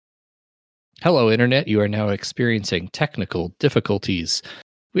Hello, Internet. You are now experiencing technical difficulties.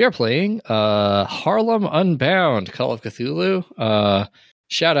 We are playing Harlem Unbound, Call of Cthulhu.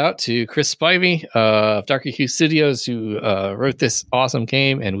 Shout out to Chris Spivey of Darky Hue Studios who wrote this awesome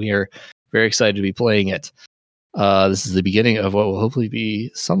game, and we are very excited to be playing it. This is the beginning of what will hopefully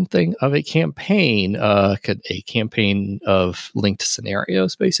be something of a campaign of linked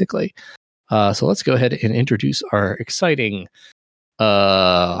scenarios, basically. So let's go ahead and introduce our exciting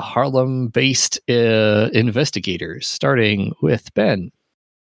Harlem-based investigators, starting with Ben.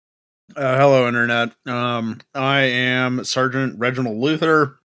 Hello, Internet. I am Sergeant Reginald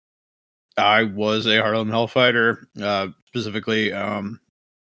Luther. I was a Harlem Hellfighter, specifically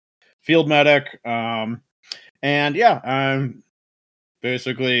field medic. And yeah, I'm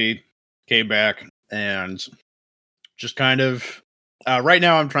basically came back and just kind of right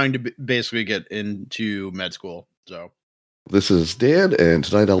now I'm trying to basically get into med school. So this is Dan, and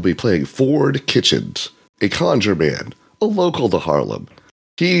tonight I'll be playing Ford Kitchens, a conjure man, a local to Harlem.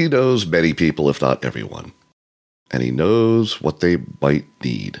 He knows many people, if not everyone, and he knows what they might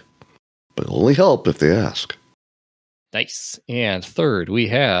need, but it'll only help if they ask. Nice. And third, we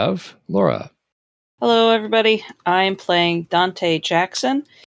have Laura. Hello, everybody. I'm playing Dante Jackson,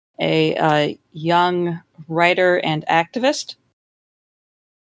 a young writer and activist.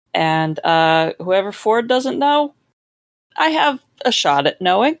 And whoever Ford doesn't know, I have a shot at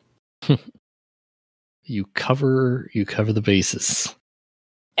knowing. You cover the bases.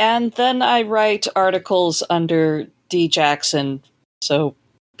 And then I write articles under D. Jackson, so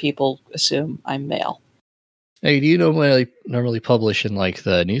people assume I'm male. Hey, do you normally publish in like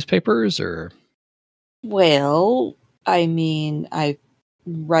the newspapers or? Well, I mean, I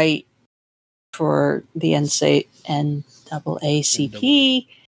write for the NAACP,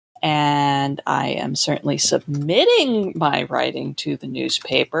 and I am certainly submitting my writing to the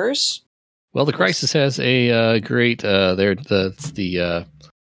newspapers. Well, the Crisis has a great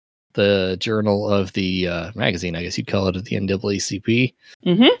the journal of the magazine, I guess you'd call it, at the NAACP.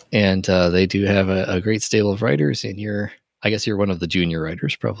 Mm-hmm. And they do have a great stable of writers, and I guess you're one of the junior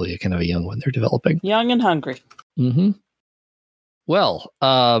writers, probably kind of a young one they're developing. Young and hungry. Mm-hmm. Well,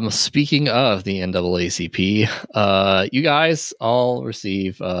 speaking of the NAACP, you guys all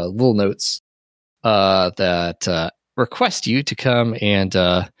receive little notes that request you to come and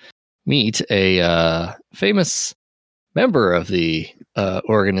meet a famous member of the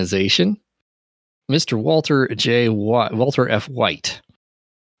organization, Mr. Walter F. White,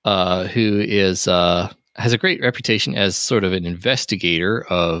 who is has a great reputation as sort of an investigator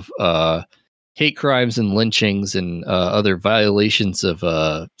of hate crimes and lynchings and other violations of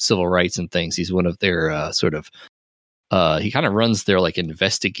civil rights and things. He's one of their he kind of runs their like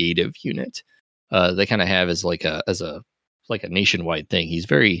investigative unit. They kind of have as a nationwide thing. He's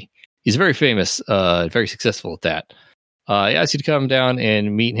very famous, very successful at that. I asked you to come down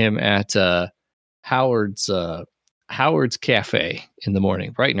and meet him at Howard's Cafe in the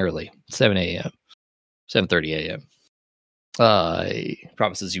morning, bright and early, 7:30 a.m. He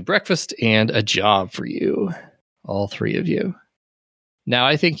promises you breakfast and a job for you, all three of you. Now,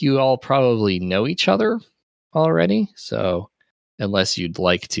 I think you all probably know each other already, so unless you'd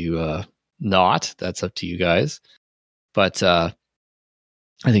like to not, that's up to you guys. But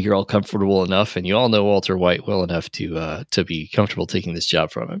I think you're all comfortable enough, and you all know Walter White well enough to be comfortable taking this job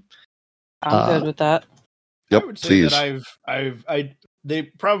from him. I'm good with that. Yep, I would say please. that they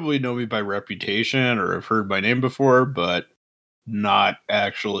probably know me by reputation or have heard my name before, but not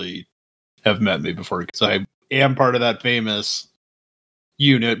actually have met me before, because I am part of that famous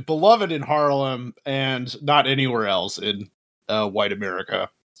unit, beloved in Harlem and not anywhere else in white America.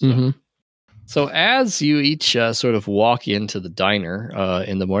 So. Mm-hmm. So as you each sort of walk into the diner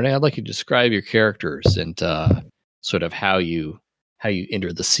in the morning, I'd like you to describe your characters and sort of how you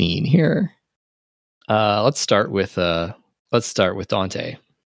enter the scene here. Let's start with Dante.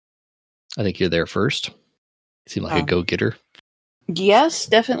 I think you're there first. You seem like a go-getter. Yes,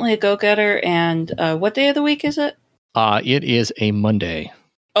 definitely a go-getter. And what day of the week is it? It is a Monday.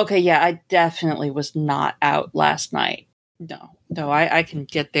 Okay, yeah, I definitely was not out last night. No, I can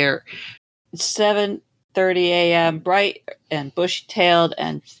get there 7:30 a.m., bright and bushy-tailed,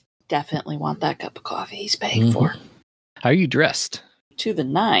 and definitely want that cup of coffee he's paying for. How are you dressed? To the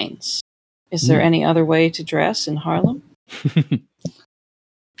nines. Is there any other way to dress in Harlem?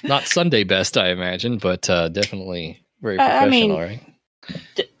 Not Sunday best, I imagine, but definitely very professional, right?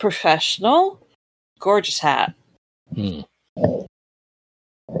 Professional? Gorgeous hat.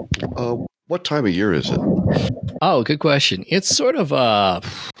 What time of year is it? Oh, good question. It's sort of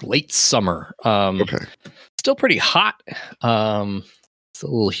late summer. Okay. Still pretty hot. It's a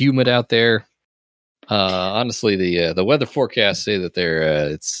little humid out there. Honestly, the weather forecasts say that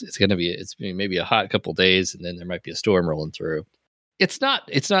it's going to be maybe a hot couple days, and then there might be a storm rolling through. It's not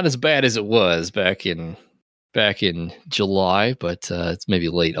as bad as it was back in July, but it's maybe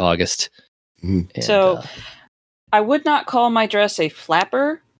late August. Mhm. And, So I would not call my dress a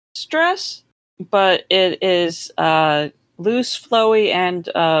flapper dress, but it is loose, flowy,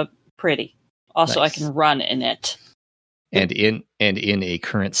 and pretty. Also, Nice. I can run in it. and in a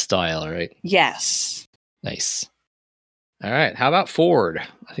current style, right? Yes. Nice. All right. How about Ford?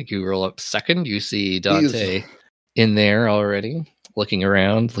 I think you roll up second. You see Dante in there already, looking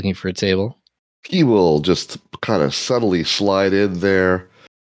around, looking for a table. He will just kind of subtly slide in there,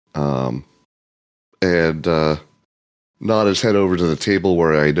 and nod his head over to the table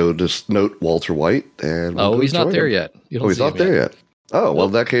where I note Walter White. And we'll Oh, go he's not join there him. yet. You don't Oh, he's see not him there yet. Oh, well,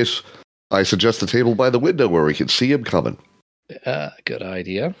 in that case, I suggest the table by the window where we can see him coming. Good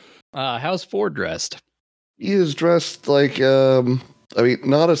idea. How's Ford dressed? He is dressed like,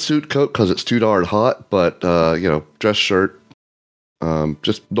 not a suit coat because it's too darn hot, but, dress shirt.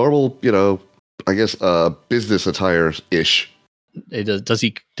 Just normal, I guess, business attire-ish. Does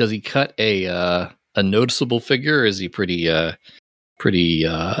he cut a noticeable figure? Or is he pretty? He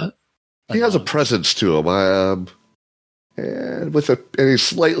has a presence to him, and he's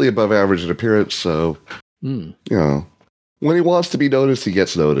slightly above average in appearance. So, when he wants to be noticed, he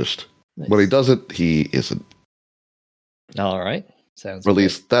gets noticed. Nice. When he doesn't, he isn't. All right, sounds. Or at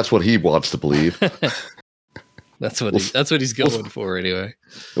least that's what he wants to believe. That's what he's going for anyway.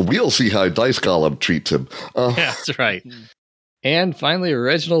 We'll see how Dice Golem treats him. Yeah, that's right. And finally,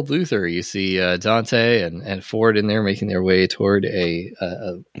 Reginald Luther. You see Dante and Ford in there making their way toward a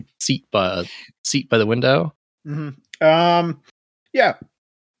seat by the window. Mm-hmm. Yeah.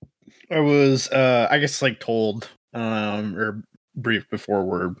 I was, I guess, told, or briefed before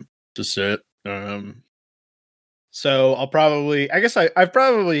we're to sit. So I'll I've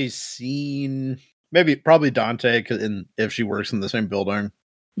probably seen probably Dante if she works in the same building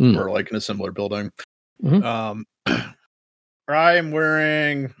or in a similar building. Mhm. I am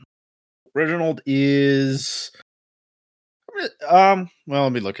wearing. Reginald is. Well,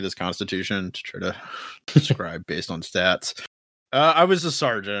 let me look at his constitution to try to describe based on stats. I was a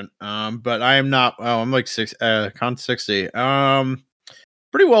sergeant, but I am not. Oh, I'm con 60.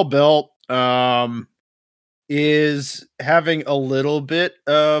 Pretty well built. Is having a little bit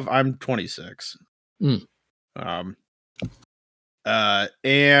of. I'm 26. And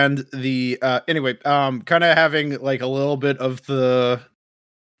the anyway, kind of having a little bit of the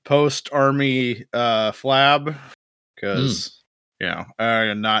post army flab because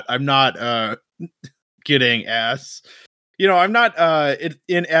I'm not getting as I'm not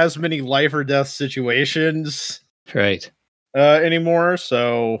in as many life or death situations Right. anymore.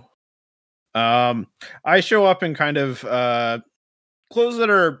 So I show up in kind of clothes that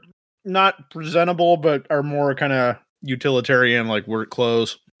are not presentable but are more kind of utilitarian, like work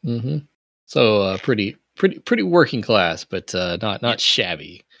clothes. Mm-hmm. So pretty working class, but not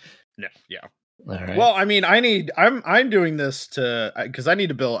shabby. No, yeah. All right. Well, I mean, I'm doing this because I need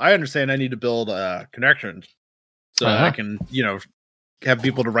to build. I understand I need to build connections so that I can have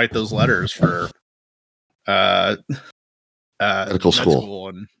people to write those letters for medical school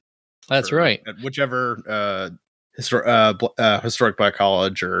and that's right. At whichever historic black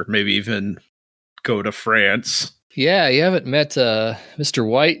college, or maybe even go to France. Yeah, you haven't met Mr.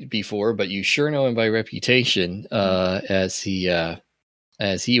 White before, but you sure know him by reputation, as he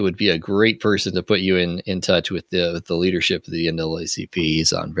would be a great person to put you in touch with the leadership of the NAACP.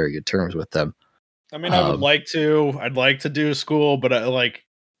 He's on very good terms with them. I mean, I'd like to do school, but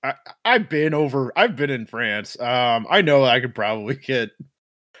I've been in France. I know I could probably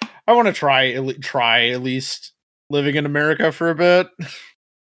I want to try at least living in America for a bit.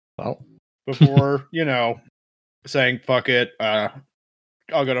 Well, before saying fuck it, I'll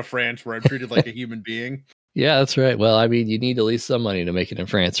go to France where I'm treated like a human being. Yeah, that's right. Well, I mean, you need at least some money to make it in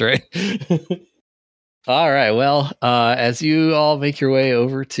France, right? All right. Well, as you all make your way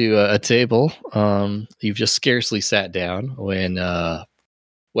over to a table, you've just scarcely sat down when, lo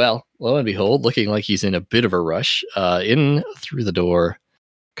and behold, looking like he's in a bit of a rush, in through the door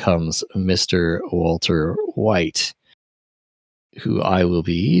comes Mr. Walter White, who I will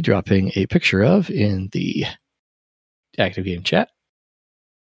be dropping a picture of in the active game chat.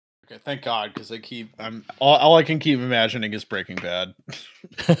 Okay, thank God, because all I can keep imagining is Breaking Bad.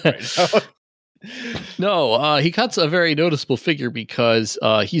 No, he cuts a very noticeable figure because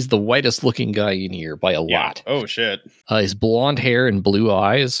he's the whitest looking guy in here by a lot. Oh shit! His blonde hair and blue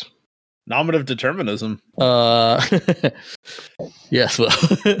eyes Nominative determinism. Yes, well,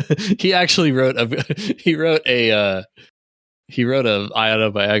 he actually wrote a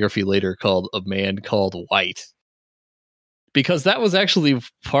autobiography later called A Man Called White, because that was actually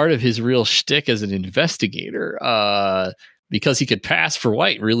part of his real shtick as an investigator, because he could pass for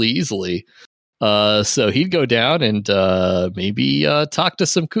white really easily. So he'd go down and maybe talk to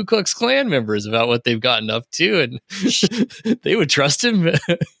some Ku Klux Klan members about what they've gotten up to, and they would trust him.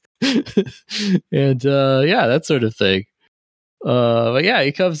 And yeah, that sort of thing. But yeah,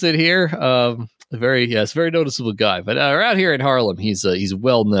 he comes in here. Very noticeable guy. But around here in Harlem, he's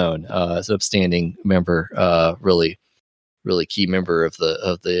well known as an upstanding member. Really key member of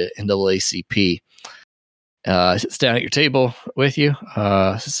the NAACP. Sits down at your table with you.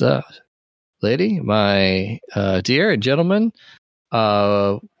 Says, lady, my dear and gentlemen,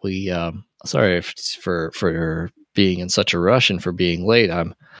 we sorry for being in such a rush and for being late.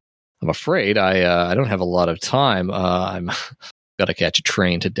 I'm afraid I don't have a lot of time. I'm got to catch a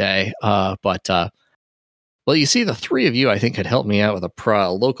train today. But well, you see, the three of you, I think, could help me out with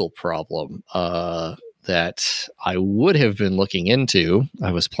a local problem that I would have been looking into.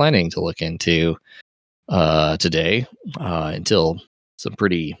 I was planning to look into today until some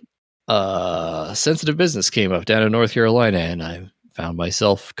pretty sensitive business came up down in North Carolina, and I found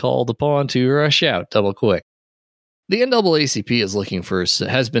myself called upon to rush out double quick. The NAACP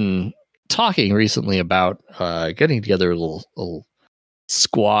has been talking recently about getting together a little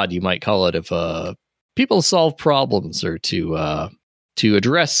squad, you might call it, of people to solve problems or to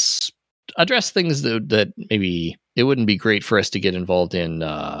address things that maybe it wouldn't be great for us to get involved in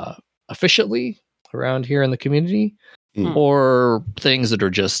efficiently around here in the community. Or things that are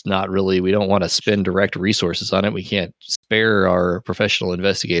just not really, we don't want to spend direct resources on it. We can't spare our professional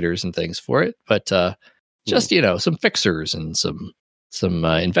investigators and things for it, but just, some fixers and some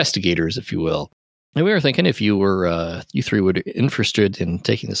investigators, if you will. And we were thinking if you three were interested in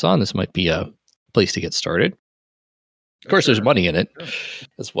taking this on, this might be a place to get started. Of course, there's money in it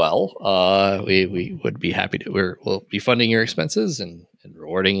as well. We would be happy to, we'll be funding your expenses and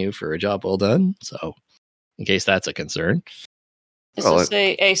rewarding you for a job well done. So, in case that's a concern. Is this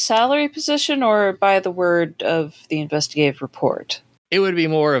a salary position or by the word of the investigative report? It would be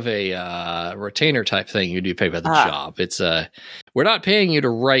more of a retainer type thing. You'd be paid by the job. It's we're not paying you to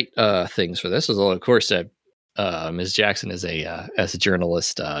write things for this. Although, of course, Ms. Jackson is as a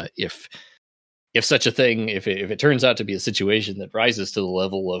journalist. If such a thing, if it turns out to be a situation that rises to the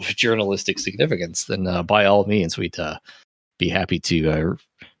level of journalistic significance, then by all means, we'd be happy to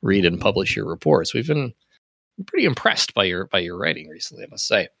read and publish your reports. We've been pretty impressed by your writing recently, I must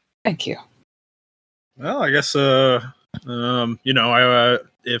say. Thank you. Well, I guess if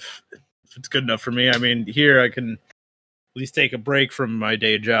it's good enough for me, I mean, here I can at least take a break from my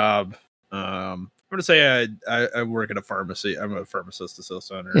day job. I'm gonna say I work at a pharmacy. I'm a pharmacist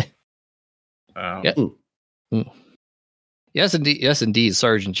associate. Yeah. Yes, indeed,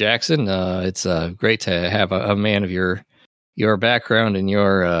 Sergeant Jackson. It's great to have a man of your background and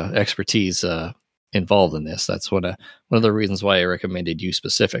your expertise involved in this. That's one of the reasons why I recommended you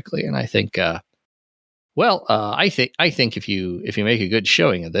specifically. And I think, I think if you make a good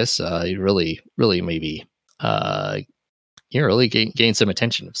showing of this, you really maybe gain some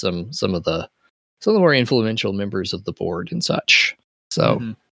attention of some of the more influential members of the board and such.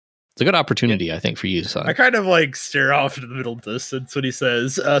 So it's a good opportunity, I think, for you, son. I kind of stare off into the middle distance when he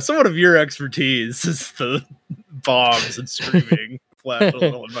says, "Somewhat of your expertise is the bombs and screaming." Flash a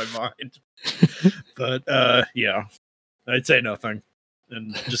little in my mind. But yeah, I'd say nothing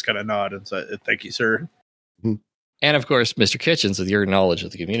and just kind of nod and say, "Thank you, sir." And of course, Mr. Kitchens, with your knowledge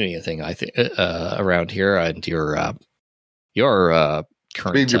of the community thing, I think around here and your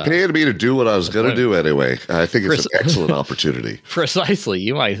current. I mean, you're paying me to do what I was going to do anyway. I think it's an excellent opportunity. Precisely,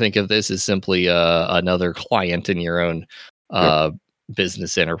 you might think of this as simply another client in your own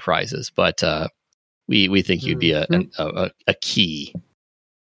business enterprises, but we think you'd be a key.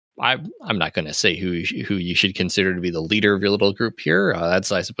 I'm not going to say who you should consider to be the leader of your little group here.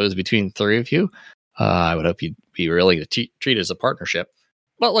 That's, I suppose, between the three of you. I would hope you'd be willing to treat it as a partnership.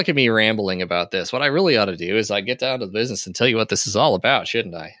 But look at me rambling about this. What I really ought to do is I get down to the business and tell you what this is all about,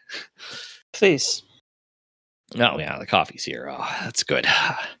 shouldn't I? Please. Oh, yeah, the coffee's here. Oh, that's good.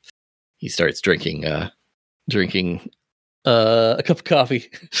 He starts drinking a cup of coffee.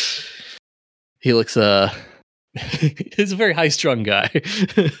 He looks he's a very high-strung guy.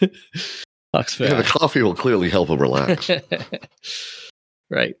 Talks fast. Yeah, the coffee will clearly help him relax.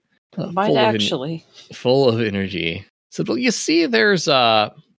 Right. Might actually. Full of energy. So, well, you see, there's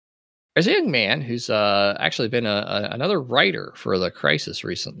a young man who's actually been another writer for the Crisis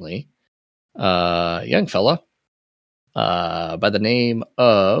recently. young fella by the name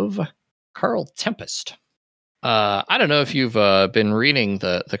of Carl Tempest. I don't know if you've been reading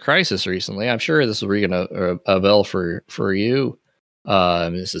the Crisis recently. I'm sure this will ring a bell for you,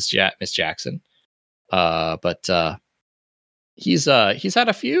 Miss Jackson. But he's had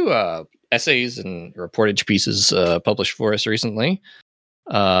a few essays and reportage pieces published for us recently.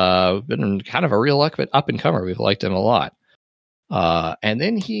 Been kind of a real up and comer. We've liked him a lot. And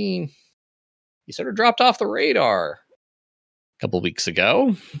then he sort of dropped off the radar a couple weeks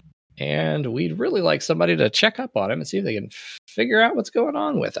ago. And we'd really like somebody to check up on him and see if they can figure out what's going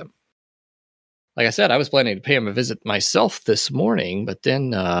on with him. Like I said, I was planning to pay him a visit myself this morning, but then,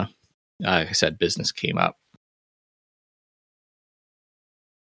 like I said, business came up.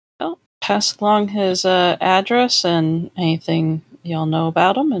 Well, pass along his address and anything y'all know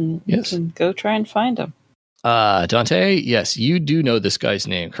about him, and Yes. you can go try and find him. Dante, yes, you do know this guy's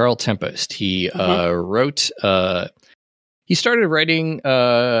name, Carl Tempest. He wrote... He started writing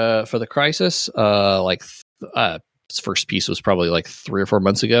for the Crisis. His first piece was probably like 3 or 4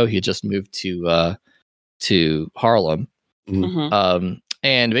 months ago. He had just moved to Harlem, and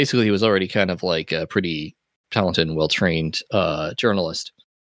basically he was already kind of like a pretty talented and well trained journalist.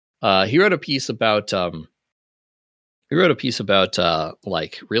 He wrote a piece about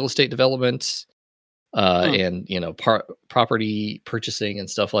like real estate development and property purchasing and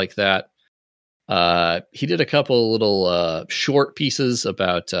stuff like that. He did a couple little short pieces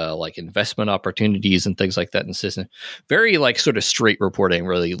about like investment opportunities and things like that in Sisson. Very like sort of straight reporting,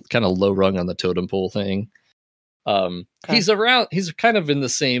 really kind of low rung on the totem pole thing. He's kind of in the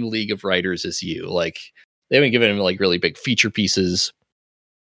same league of writers as you. Like they haven't given him like really big feature pieces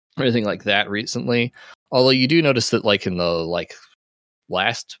or anything like that recently. Although you do notice that like in the like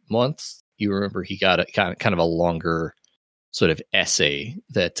last month, you remember he got a kind of a longer sort of essay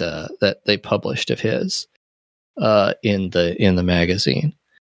that they published of his in the magazine.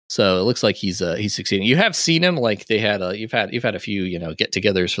 So it looks like he's succeeding. You have seen him, like you've had a few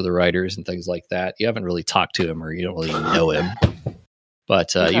get-togethers for the writers and things like that. You haven't really talked to him, or you don't really know him,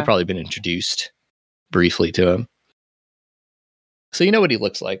 but you've probably been introduced briefly to him, so you know what he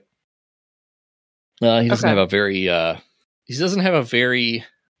looks like. He doesn't have a very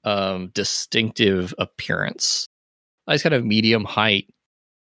distinctive appearance. He's kind of medium height,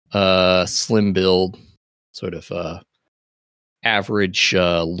 slim build, sort of average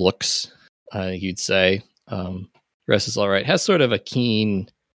looks, you'd say. Dress is all right. Has sort of a keen,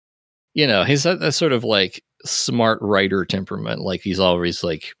 he's a sort of like smart writer temperament. Like he's always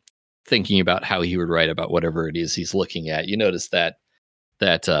like thinking about how he would write about whatever it is he's looking at. You notice that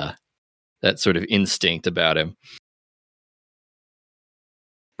sort of instinct about him.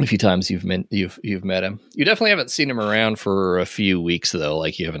 A few times you've met him. You definitely haven't seen him around for a few weeks though.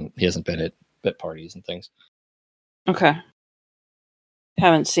 Like he hasn't been at parties and things. Okay.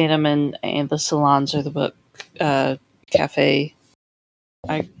 Haven't seen him in any of the salons or the book cafe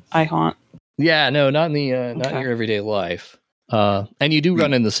I haunt. Yeah, no, not in the not in your everyday life. And you do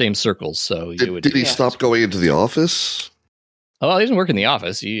run in the same circles, so did he stop going into the office? Oh, he doesn't work in the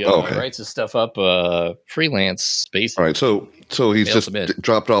office. He writes his stuff up freelance space. All right, so he's just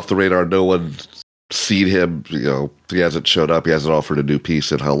dropped off the radar. No one's seen him. He hasn't showed up. He hasn't offered a new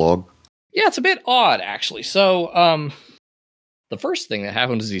piece in how long? Yeah, it's a bit odd, actually. So, the first thing that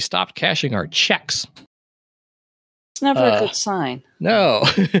happened is he stopped cashing our checks. It's never a good sign. No.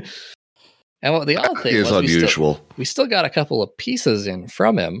 And what the other thing is unusual. We still got a couple of pieces in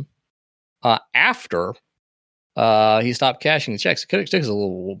from him after he stopped cashing the checks. It took us a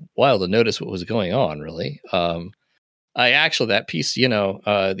little while to notice what was going on, really. That piece,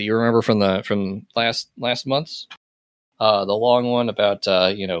 that you remember from last month's, the long one about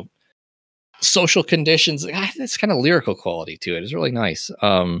social conditions. It's kind of lyrical quality to it. It's really nice.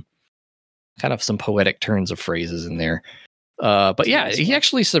 Kind of some poetic turns of phrases in there. But yeah, he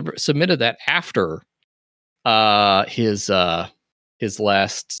actually submitted that after his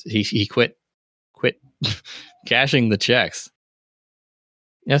last. He quit cashing the checks.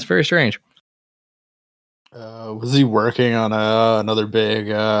 Yeah, it's very strange. Was he working on another big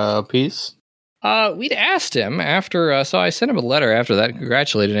piece? We'd asked him after, so I sent him a letter after that,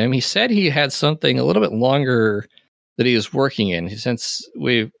 congratulated him. He said he had something a little bit longer that he was working in. Since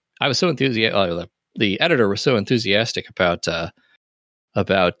I was so enthusiastic, the editor was so enthusiastic about that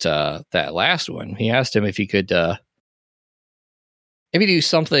last one. He asked him if he could maybe do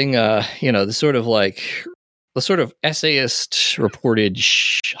something, the sort of essayist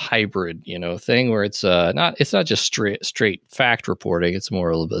reportage hybrid, thing where it's not just straight fact reporting. It's more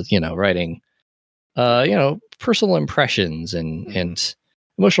a little bit, writing, personal impressions and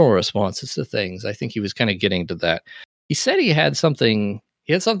emotional responses to things. I think he was kind of getting to that. He said he had something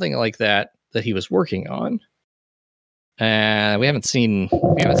like that he was working on. And we haven't seen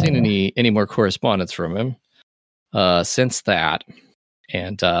any more correspondence from him since that.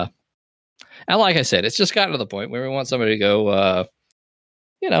 And like I said, it's just gotten to the point where we want somebody to go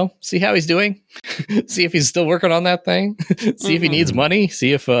see how he's doing, see if he's still working on that thing, see if he needs money,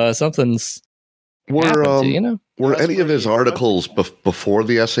 see if something's Were any of his articles before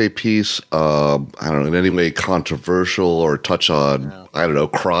the essay piece, I don't know, in any way controversial or touch on, I don't know,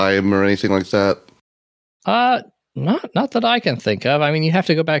 crime or anything like that? Not that I can think of. I mean, you have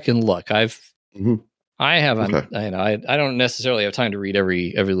to go back and look. I haven't. Okay. I don't necessarily have time to read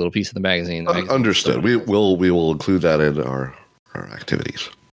every little piece of the magazine. Understood. We will include that in our activities.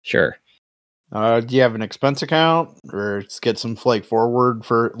 Sure. Do you have an expense account, or just get some forward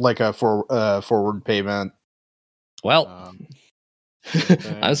for forward payment? Well,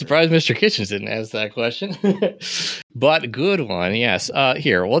 I'm surprised Mr. Kitchens didn't ask that question, but good one. Yes.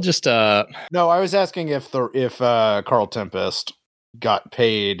 Here, we'll just. No, I was asking if Carl Tempest got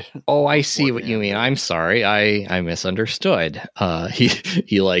paid. Oh, I see what you mean. I'm sorry, I misunderstood. He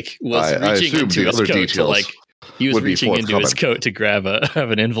was reaching into his coat to he was reaching into his coat to grab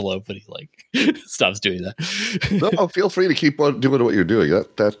an envelope, but he stops doing that. No, feel free to keep on doing what you're doing.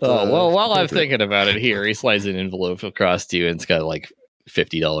 While I'm thinking about it, here he slides an envelope across to you, and it's got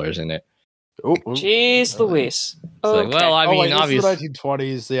 $50 in it. Oh, jeez, Louise. Okay. Obviously,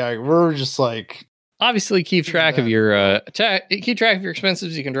 1920s. Yeah, we're just obviously keep track of your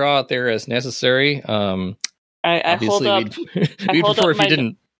expenses. You can draw out there as necessary. I hold up. We'd prefer if you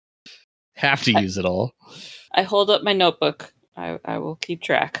didn't have to use it all. I hold up my notebook. I will keep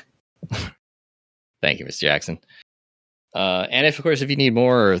track. Thank you, Ms. Jackson. And if you need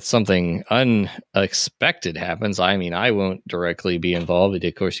more or something unexpected happens, I won't directly be involved.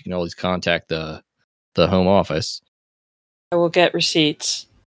 Of course, you can always contact the home office. I will get receipts.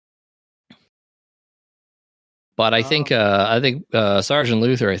 But I think Sergeant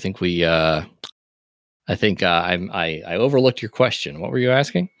Luther. I overlooked your question. What were you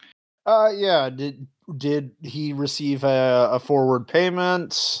asking? Yeah. Did he receive a forward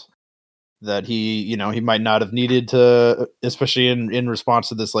payment that he might not have needed to, especially in response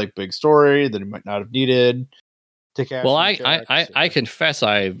to this big story that he might not have needed to cash? Well, I confess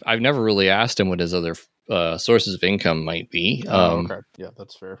I've never really asked him what his other sources of income might be. Okay. Yeah,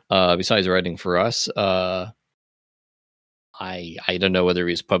 that's fair. Besides writing for us, I don't know whether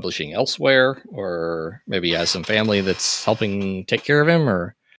he's publishing elsewhere or maybe he has some family that's helping take care of him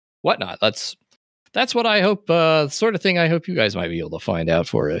or whatnot. That's what I hope, sort of thing I hope you guys might be able to find out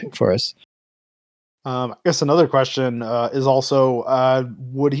for us. I guess another question is also,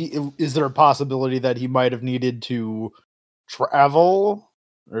 is there a possibility that he might have needed to travel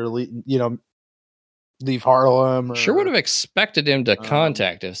or, leave Harlem? Sure would have expected him to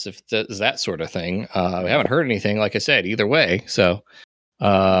contact us if that sort of thing. We haven't heard anything, like I said, either way. So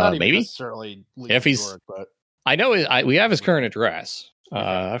maybe necessarily if he's, York, but I know we have his current address.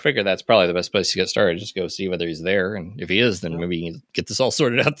 I figure that's probably the best place to get started. Just go see whether he's there, and if he is, then maybe you can get this all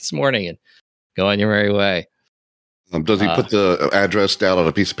sorted out this morning and go on your merry way. Does he put the address down on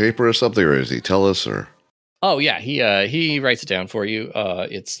a piece of paper or something, or does he tell us? Or oh yeah, he writes it down for you.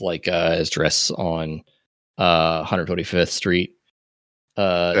 It's his address on 125th Street.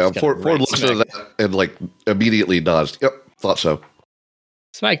 Ford looks at that and immediately nods. Yep, thought so.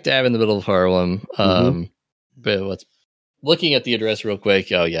 Smack dab in the middle of Harlem. But what's looking at the address real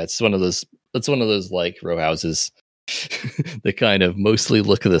quick? Oh yeah, it's one of those row houses that kind of mostly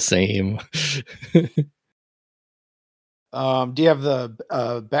look the same. Do you have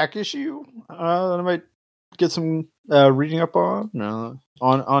the back issue that I might get some reading up on?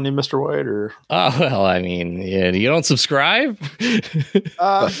 On you, Mr. White, or? Oh well, you don't subscribe?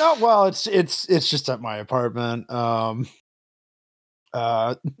 No, well, it's just at my apartment. I'm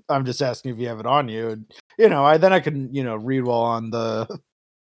just asking if you have it on you. Then I can read while on the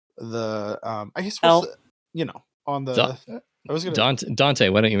I guess on the. I was gonna Dante.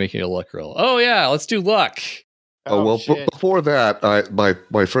 Why don't you make a luck roll? Oh yeah, let's do luck. Before that,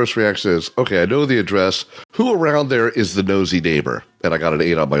 my first reaction is, okay, I know the address. Who around there is the nosy neighbor? And I got an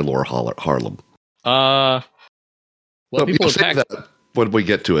 8 on my lore Harlem. Well, people say that when we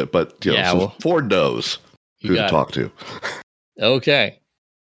get to it, but Ford knows who to talk to. Okay.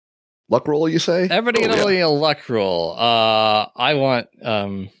 Luck roll, you say? Everybody get a luck roll. I want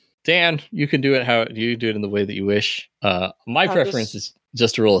Dan, you can do it how you do it in the way that you wish. My preference is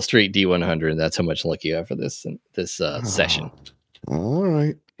just to roll a straight D100. That's how much luck you have for this session. All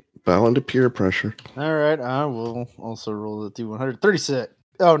right. Bowing to peer pressure. All right. I will also roll the D100. 36.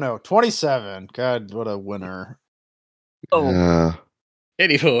 Oh no, 27. God, what a winner. Oh,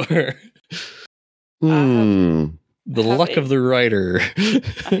 84. Hmm. The I have luck of the writer.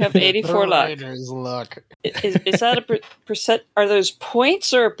 I have 84 luck. Writer's luck. Is that a percent? Are those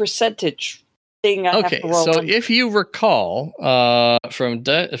points or a percentage thing I have Okay, to roll so on? if you recall, from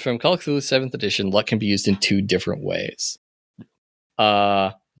Call of Cthulhu 7th edition, luck can be used in two different ways.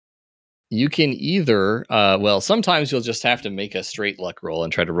 You can either, sometimes you'll just have to make a straight luck roll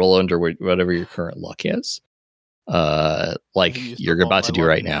and try to roll under whatever your current luck is. Like you're about to do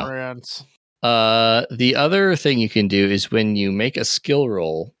right now. The other thing you can do is when you make a skill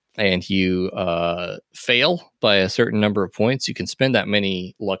roll and you fail by a certain number of points, you can spend that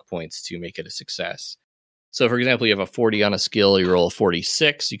many luck points to make it a success. So, for example, you have a 40 on a skill, you roll a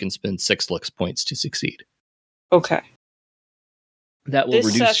 46, you can spend 6 luck points to succeed. Okay. That will This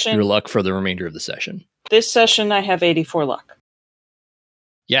reduce session- your luck for the remainder of the session. This session, I have 84 luck.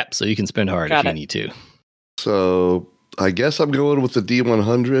 Yep, so you can spend hard Got if you it. need to. So I guess I'm going with the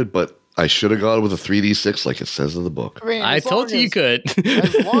D100, but I should have gone with a 3D6 like it says in the book. I mean, I told you could.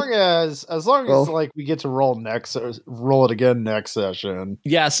 as long as Well- like we get to roll it again next session.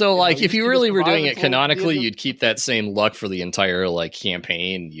 Yeah, so Yeah, like you if you can really were survive doing it until the end canonically, of- you'd keep that same luck for the entire like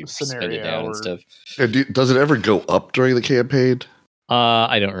campaign. You'd spend it Scenario down or- and stuff. And does it ever go up during the campaign?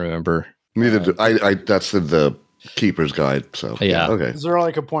 I don't remember. Neither do I. That's in the Keeper's Guide. So Yeah. okay. Is there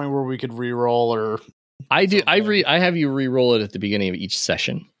like a point where we could re-roll or I do. Okay. I have you re-roll it at the beginning of each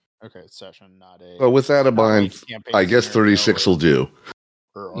session. session, not a Well, with that in not like mind, campaign I guess scenario 36 will do.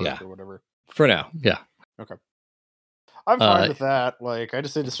 or arc Yeah. or whatever. For now, yeah. I'm fine Uh, with that. Like, I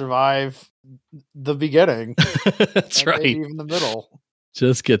just need to survive the beginning. That's and right. maybe even the middle,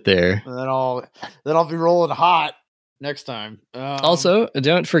 Just get there. and then I'll be rolling hot next time. Also,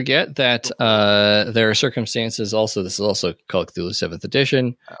 don't forget that there are circumstances. Also, this is also Call of Cthulhu 7th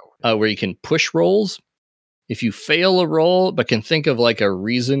edition, where you can push rolls. If you fail a roll, but can think of like a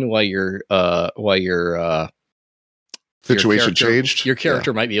reason why your Situation changed. your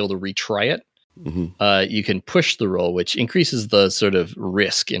character might be able to retry it. Mhm. You can push the roll, which increases the sort of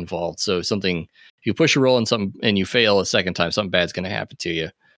risk involved. So if you push a roll and you fail a second time, something bad's going to happen to you.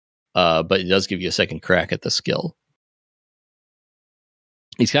 But it does give you a second crack at the skill.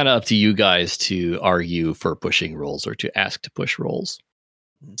 It's kind of up to you guys to argue for pushing rolls or to ask to push rolls.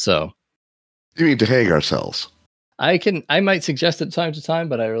 So You mean to hang ourselves? I might suggest it time to time,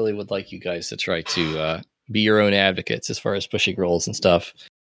 but I really would like you guys to try to be your own advocates as far as pushing rolls and stuff.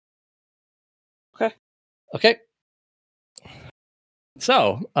 Okay.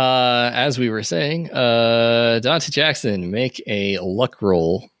 So, as we were saying, Dante Jackson, make a luck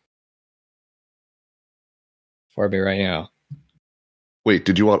roll for me right now. Wait,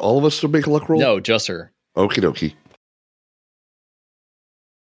 did you want all of us to make a luck roll? No, just her. Okie dokie.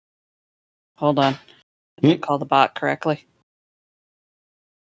 Hold on. I didn't call the bot correctly.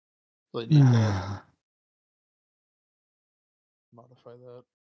 I need to modify that.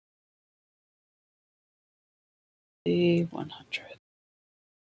 The 100.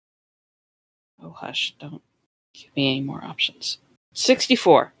 Oh, hush. Don't give me any more options.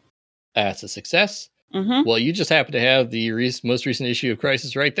 64. That's a success. Mm-hmm. Well, you just happen to have the most recent issue of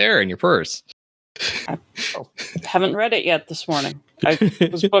Crisis right there in your purse. Haven't read it yet this morning. I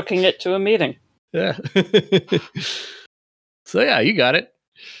was booking it to a meeting. Yeah. So, yeah, you got it.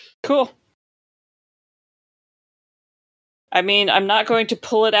 Cool. I mean, I'm not going to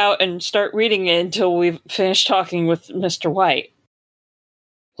pull it out and start reading it until we've finished talking with Mr. White.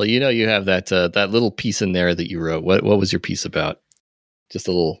 Well, you have that little piece in there that you wrote. What was your piece about? Just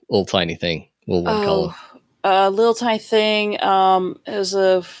a little tiny thing, little one column. A little tiny thing. Is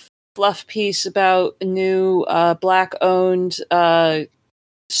a fluff piece about a new black-owned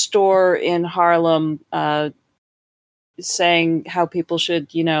store in Harlem, saying how people should,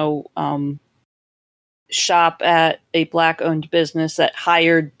 shop at a black-owned business that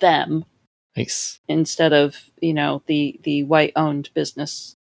hired them Nice. instead of, the white-owned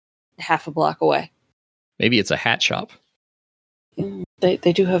business half a block away. Maybe it's a hat shop. They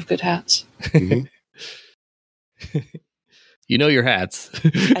do have good hats. Mhm. You know your hats.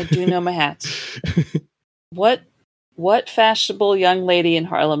 I do know my hats. What fashionable young lady in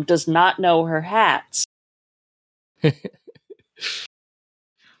Harlem does not know her hats?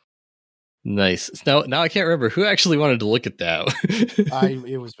 Nice. Now I can't remember who actually wanted to look at that.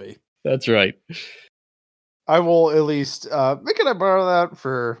 It was me. That's right. I will at least can I borrow that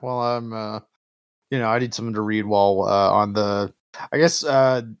for while I'm I need something to read while on the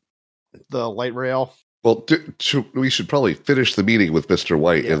the light rail. Well, we should probably finish the meeting with Mr.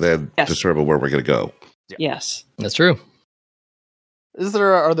 White Yes. and then Yes. determine where we're going to go. Yes. That's true.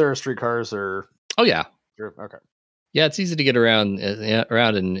 Are there streetcars or? Oh yeah, Okay. yeah. It's easy to get around in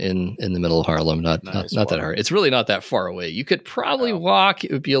the middle of Harlem. Not that hard. It's really not that far away. You could probably walk.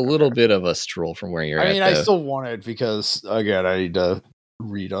 It would be a little bit of a stroll from where you're at. I mean, I still want it because again, I need to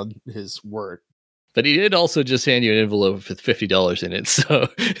read on his work. But he did also just hand you an envelope with $50 in it. So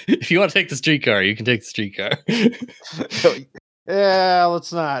if you want to take the streetcar, you can take the streetcar. Yeah,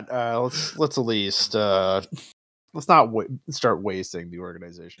 let's not. Let's at least let's not start wasting the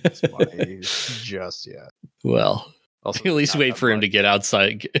organization's money just yet. Well, Also, at least wait for him to get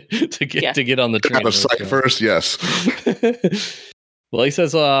outside to get on the train. Out of sight first, yes. Well, he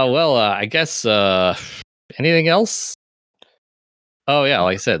says, I guess anything else? Oh yeah,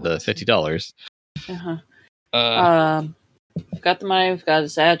 like I said, the $50. We've got the money, we've got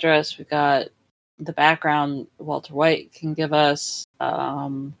his address, we've got the background Walter White can give us.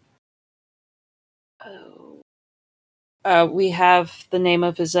 We have the name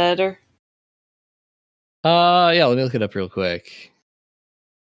of his editor. Yeah, let me look it up real quick.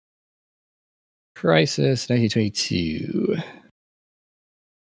 Crisis 1922.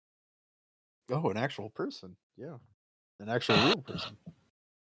 Oh, an actual person. Yeah. An actual real person.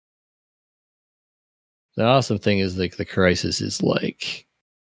 The awesome thing is like the Crisis is like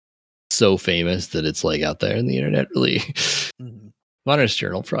so famous that it's like out there in the internet really. Mm-hmm. Modernist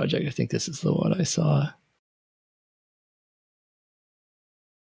Journal Project. I think this is the one I saw.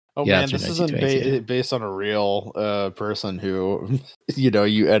 Oh yeah, man, this isn't based on a real person who,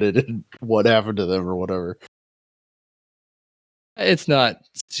 you edited what happened to them or whatever. It's not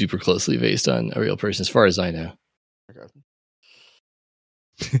super closely based on a real person, as far as I know. Okay.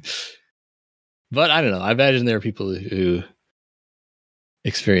 But I don't know. I imagine there are people who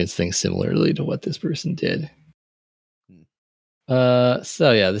experience things similarly to what this person did.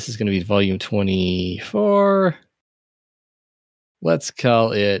 So yeah, this is going to be volume 24. Let's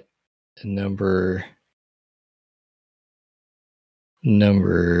call it number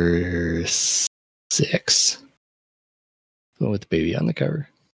 6. The one with the baby on the cover.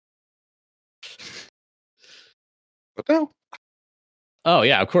 What the hell? Oh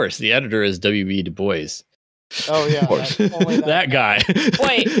yeah, of course. The editor is W.B. Du Bois. Oh yeah, that guy.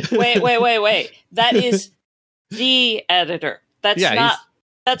 Wait. That is the editor.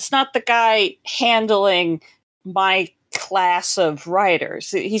 That's not the guy handling my class of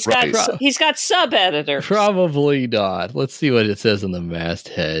writers. He's got sub editors. Probably not. Let's see what it says on the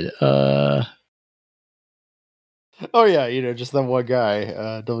masthead. Oh yeah, just that one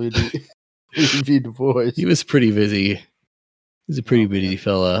guy, W.B. Du Bois. He was pretty busy. He's a pretty busy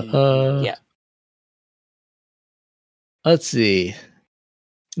fella. Yeah. Let's see.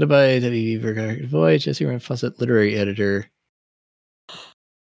 By W.B. Du Bois, Jesse Ryan Fawcett, literary editor.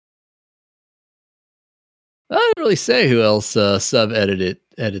 I don't really say who else edits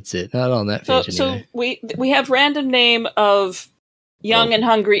it. Not on that page. So we have random name of Young and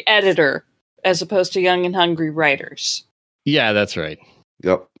Hungry editor as opposed to Young and Hungry writers. Yeah, that's right.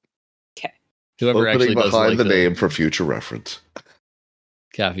 Yep. Okay. Whoever opening actually does behind like the name for future reference.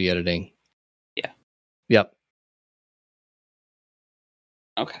 Copy editing. Yeah. Yep.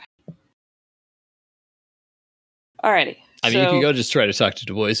 Okay. Alrighty. I mean, you could go just try to talk to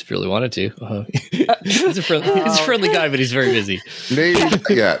Du Bois if you really wanted to. He's a friendly guy, but he's very busy. Maybe,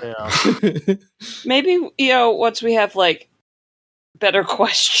 yeah. Maybe, once we have, better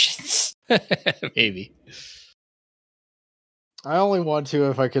questions. Maybe. I only want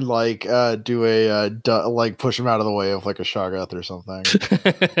to if I could, do a, push him out of the way of, a Shoggoth or something.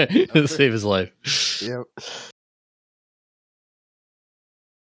 Save his life. Yep.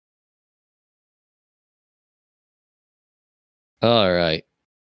 All right.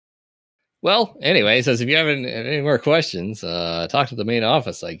 Well, anyway, says if you have any more questions, talk to the main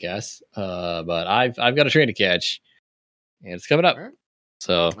office, I guess. But I've got a train to catch, and it's coming up. Right.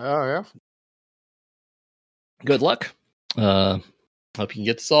 So, yeah. Good luck. Hope you can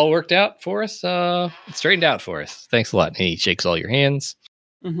get this all worked out for us. Straightened out for us. Thanks a lot. And he shakes all your hands,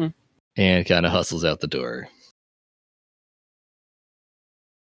 and kind of hustles out the door.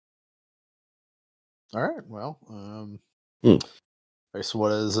 All right. Well, I guess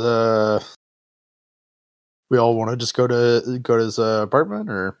what is we all want to just go to his apartment,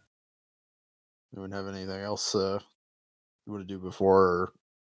 or you wouldn't have anything else you want to do before, or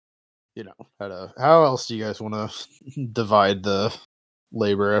how else do you guys want to divide the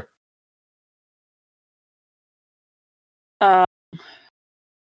labor?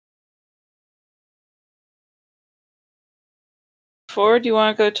 Ford, you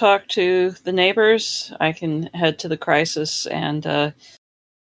want to go talk to the neighbors? I can head to the Crisis and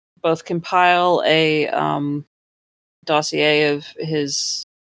both compile a dossier of his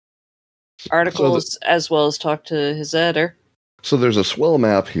articles, as well as talk to his editor. So there's a swell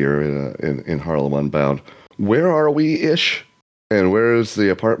map here in Harlem Unbound. Where are we ish? And where is the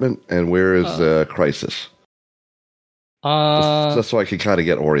apartment? And where is the crisis? Just so I can kind of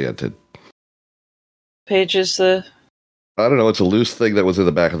get oriented. Pages the. I don't know. It's a loose thing that was in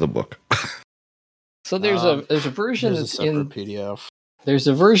the back of the book. So there's a version There's that's a separate in PDF. There's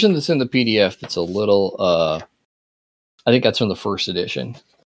a version that's in the PDF that's a little. I think that's from the first edition.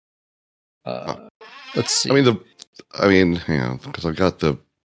 Let's see. Hang on, because I've got the.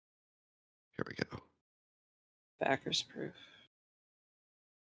 Here we go. Backers proof.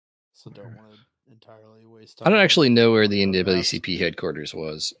 So don't want to entirely waste time. I don't actually know where the NAACP headquarters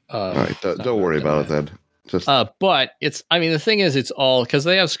was. All right, don't worry about it then. Just but it's. I mean, the thing is, it's all because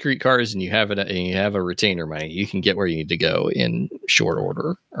they have streetcars and you have a retainer money. You can get where you need to go in short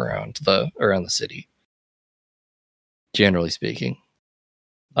order around the city. Generally speaking,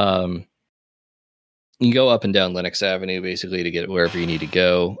 you can go up and down Lenox Avenue basically to get wherever you need to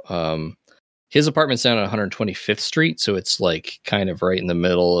go. His apartment's down on 125th Street, so it's like kind of right in the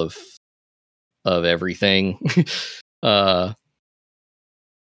middle of everything.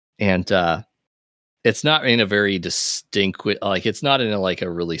 It's not in a very distinct, like it's not in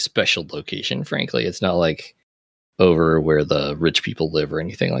a really special location. Frankly, it's not like over where the rich people live or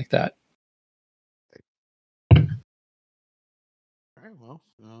anything like that. All right,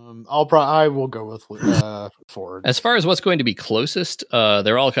 well, I will go with Ford. As far as what's going to be closest,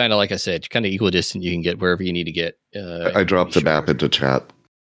 they're all kind of, like I said, kind of equidistant. You can get wherever you need to get. I dropped the map into chat.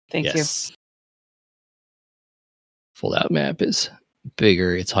 Thank you. Fold out map is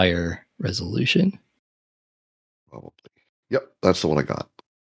bigger. It's higher resolution. Probably. Yep, that's the one I got.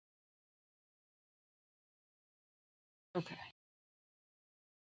 Okay.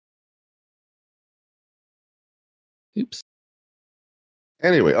 Oops.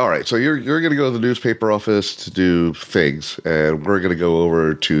 Anyway, all right. So you're going to go to the newspaper office to do things, and we're going to go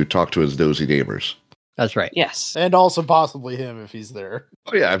over to talk to his nosy neighbors. That's right. Yes. And also possibly him if he's there.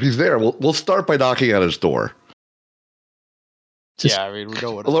 Oh yeah, if he's there, we'll start by knocking on his door. We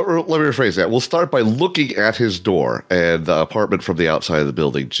know what. Let me rephrase that. We'll start by looking at his door and the apartment from the outside of the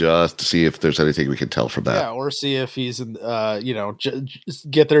building, just to see if there's anything we can tell from that. Yeah, or see if he's in.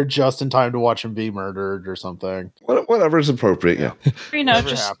 Just get there just in time to watch him be murdered or something. Whatever is appropriate. Yeah.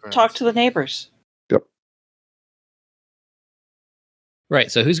 Just happens. Talk to the neighbors. Yep.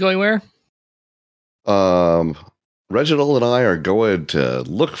 Right. So who's going where? Reginald and I are going to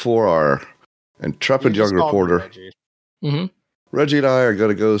look for our intrepid young reporter. Mm-hmm. Reggie and I are going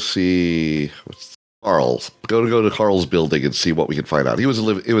to go see Carl's. Go to Carl's building and see what we can find out. It was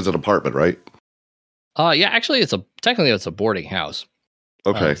an apartment, right? Yeah. Actually, it's a boarding house.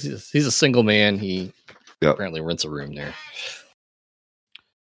 Okay. He's a single man. He apparently rents a room there.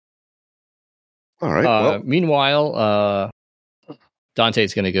 All right. Meanwhile,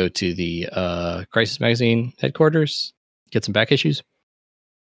 Dante's going to go to the Crisis Magazine headquarters, get some back issues.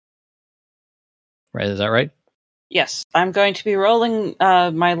 Right? Is that right? Yes, I'm going to be rolling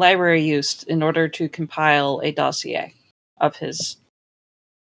my library use in order to compile a dossier of his.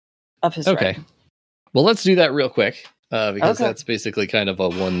 Okay. writing. Well, let's do that real quick because that's basically kind of a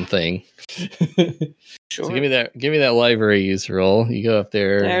one thing. Sure. So give me that library use roll. You go up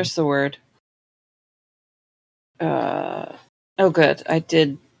there. There's the word. Good. I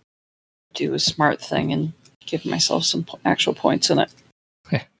did do a smart thing and give myself some actual points in it.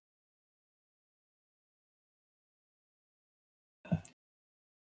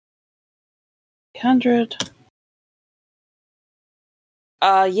 100.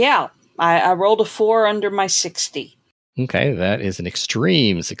 I rolled a 4 under my 60. Okay, that is an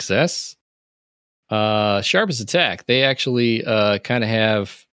extreme success. Sharpest attack. They actually kind of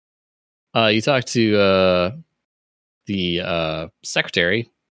have. You talk to the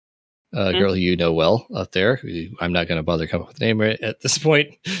secretary, girl who you know well out there. Who I'm not going to bother coming up with the name at this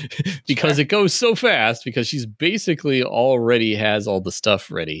point because it goes so fast. Because she's basically already has all the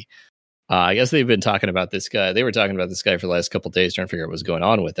stuff ready. I guess they've been talking about this guy. They were talking about this guy for the last couple of days, trying to figure out what's going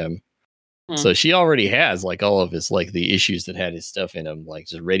on with him. So she already has all of his the issues that had his stuff in him,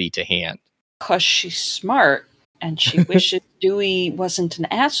 just ready to hand. Because she's smart and she wishes Dewey wasn't an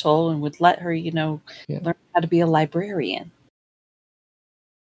asshole and would let her, learn how to be a librarian.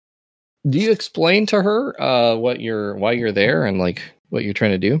 Do you explain to her why you're there and what you're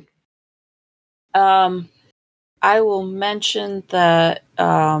trying to do? I will mention that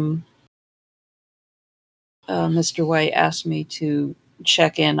Mr. White asked me to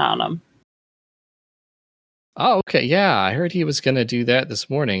check in on him. Oh, okay. Yeah, I heard he was going to do that this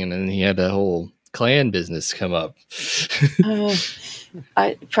morning, and then he had a whole clan business come up?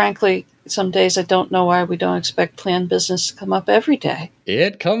 I frankly, some days I don't know why we don't expect clan business to come up every day.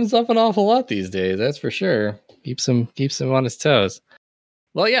 It comes up an awful lot these days, that's for sure. Keeps him on his toes.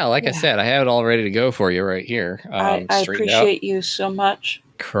 Well, yeah, like I said, I have it all ready to go for you right here. I appreciate you so much.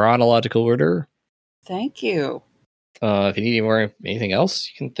 Chronological order. Thank you. If you need anything else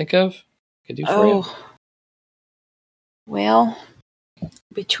you can think of, I could do for you. Well,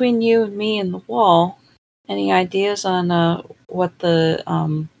 between you and me and the wall, any ideas on what the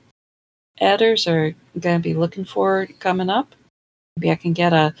editors are going to be looking for coming up? Maybe I can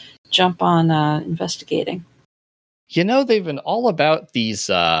get a jump on investigating. You know, they've been all about these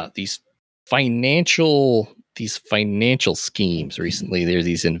financial schemes recently. There's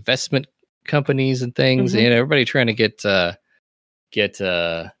these investment companies and things, and everybody trying to get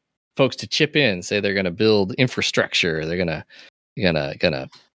folks to chip in, say they're going to build infrastructure, they're gonna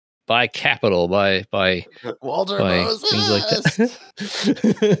buy capital, buy Walter Moses. Things like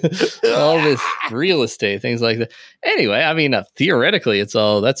that. All this real estate, things like that. Anyway, I mean, theoretically, it's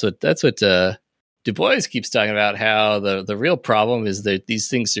all that's what Du Bois keeps talking about. How the real problem is that these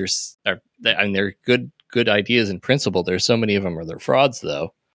things are they're good ideas in principle. There's so many of them, or they're frauds,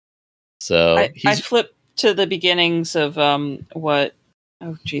 though. So I flipped to the beginnings of what.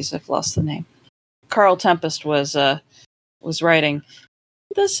 Oh, geez, I've lost the name. Carl Tempest was writing.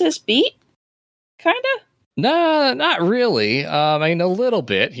 Does this beat? Kinda? No, not really. I mean, a little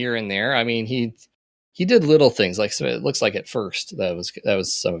bit here and there. I mean, he did little things, like, so it looks like at first that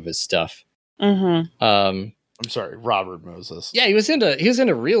was some of his stuff. I'm sorry, Robert Moses. Yeah, he was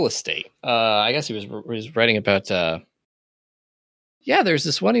into real estate. I guess he was writing about. There's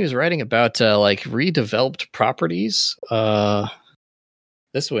this one he was writing about, like redeveloped properties.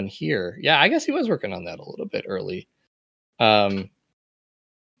 This one here, I guess he was working on that a little bit early. But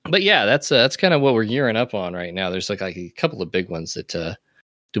yeah, that's kind of what we're gearing up on right now. There's like a couple of big ones that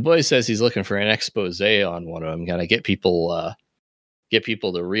Du Bois says he's looking for an expose on one of them, kind of get people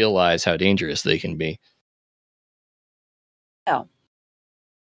to realize how dangerous they can be. Yeah.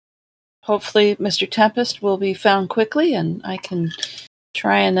 Hopefully, Mr. Tempest will be found quickly, and I can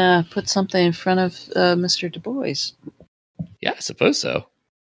try and put something in front of Mr. Du Bois. Yeah, I suppose so.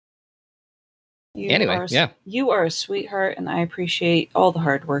 You are a sweetheart, and I appreciate all the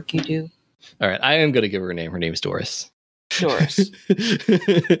hard work you do. All right, I am going to give her a name. Her name's Doris. Doris.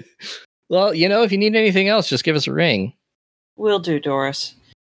 Well, if you need anything else, just give us a ring. Will do, Doris.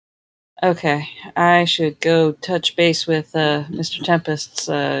 Okay, I should go touch base with Mr. Tempest's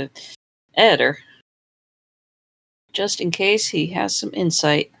editor, just in case he has some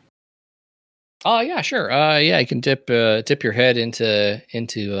insight. Oh yeah, sure. You can dip your head into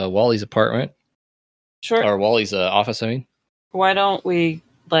Wally's apartment. Sure. Or Wally's office, I mean. Why don't we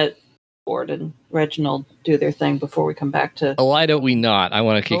let Ford and Reginald do their thing before we come back to... Why don't we not? I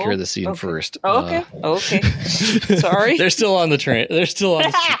want to kick her the scene first. Oh, okay. Okay. Sorry. They're still on the train. They're still on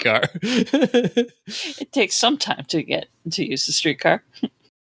the streetcar. It takes some time to get to use the streetcar.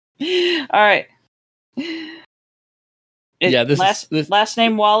 All right. Last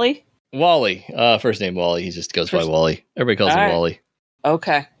name Wally? Wally. First name Wally. He just goes by Wally. Everybody calls him Wally.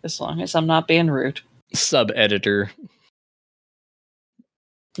 Okay. As long as I'm not being rude. Sub-editor.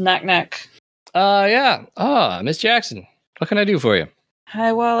 Knock, knock. Yeah. Miss Jackson. What can I do for you?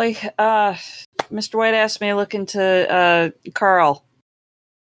 Hi, Wally. Mr. White asked me to look into Carl.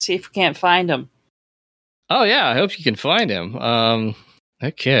 See if we can't find him. Oh, yeah. I hope you can find him.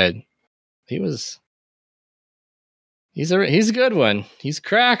 That kid. He's a good one. He's a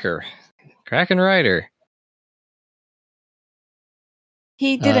cracker. Cracking writer.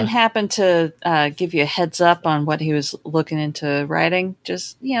 He didn't happen to give you a heads up on what he was looking into writing,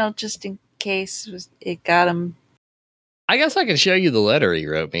 just in case it got him. I guess I can show you the letter he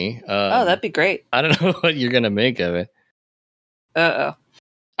wrote me. That'd be great. I don't know what you're gonna make of it. So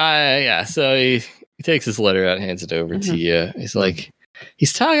he takes this letter out and hands it over to you. He's like,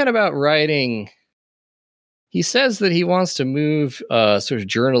 he's talking about writing. He says that he wants to move sort of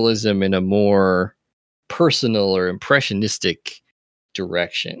journalism in a more personal or impressionistic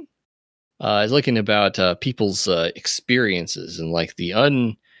direction. He's looking about people's experiences and like the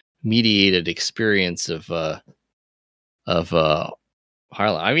unmediated experience of Harlan.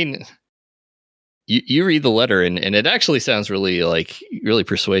 I mean, you read the letter and it actually sounds really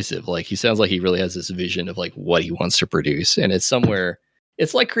persuasive. Like he sounds like he really has this vision of like what he wants to produce, and it's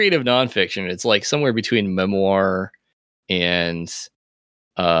like creative nonfiction. It's like somewhere between memoir and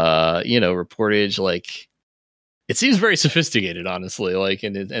reportage. Like it seems very sophisticated, honestly. Like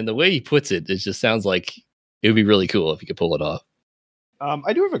and the way he puts it, it just sounds like it would be really cool if he could pull it off.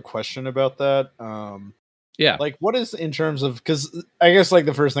 I do have a question about that. Yeah. Like, what is in terms of, because I guess like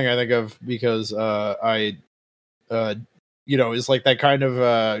the first thing I think of, because is like that kind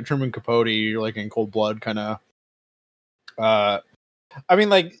of Truman Capote, like in Cold Blood kind of. I mean,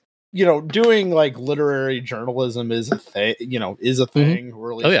 like, doing like literary journalism is a thing. Is a thing.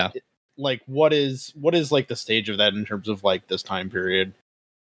 Or at least, like, what is like the stage of that in terms of like this time period?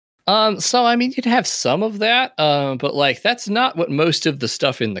 So I mean, you'd have some of that, but like that's not what most of the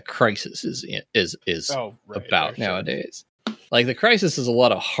stuff in the Crisis is about nowadays. Like the Crisis is a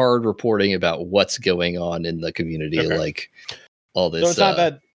lot of hard reporting about what's going on in the community, like all this. So it's not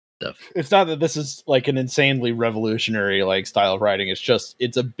that stuff. It's not that this is like an insanely revolutionary like style of writing. It's just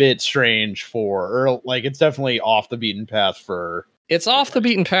it's a bit strange or like it's definitely off the beaten path for. It's off the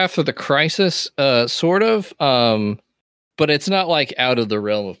beaten path for the Crisis, sort of. But it's not like out of the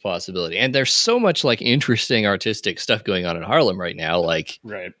realm of possibility. And there's so much like interesting artistic stuff going on in Harlem right now. Like,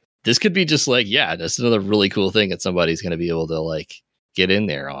 this could be just like, that's another really cool thing that somebody's going to be able to like get in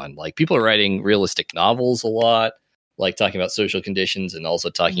there on. Like, people are writing realistic novels a lot, like talking about social conditions and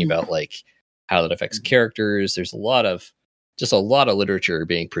also talking about like how that affects characters. There's a lot of literature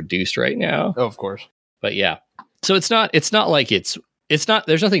being produced right now. Oh, of course. But yeah, so it's not like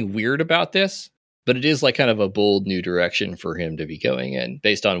there's nothing weird about this. But it is like kind of a bold new direction for him to be going in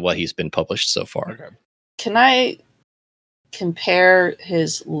based on what he's been published so far. Okay. Can I compare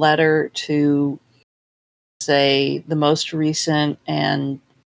his letter to, say, the most recent and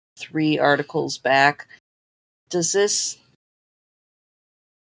 3 articles back? Is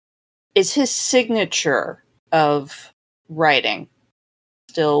his signature of writing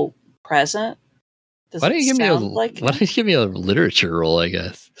still present? Why don't you give me a literature roll, I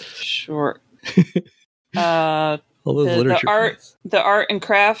guess? Sure. All those literature the art and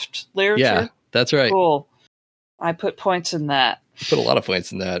craft literature. Yeah, that's right. Cool. I put points in that. You put a lot of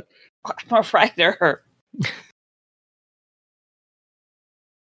points in that. I'm a writer.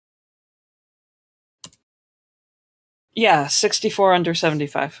 Yeah, 64 under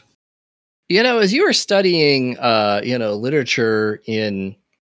 75. As you were studying, literature in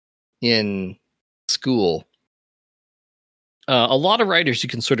school. A lot of writers, you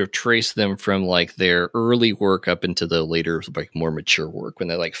can sort of trace them from like their early work up into the later, like more mature work when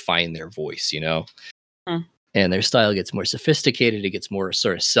they like find their voice, and their style gets more sophisticated. It gets more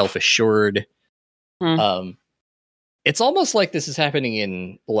sort of self-assured. It's almost like this is happening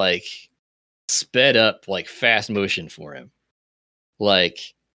in like sped up, like fast motion for him. Like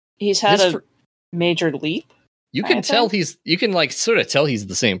he's had a major leap. You can tell you can like sort of tell he's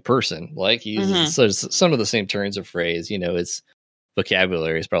the same person. Like he uses sort of some of the same turns of phrase. His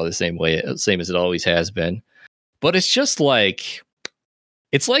vocabulary is probably the same as it always has been. But it's just like,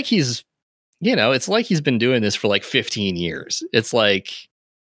 it's like he's been doing this for like 15 years. It's like,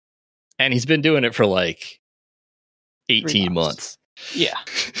 and he's been doing it for like 18 months. Yeah.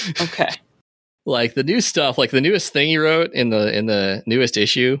 Okay. Like the new stuff, like the newest thing he wrote in the newest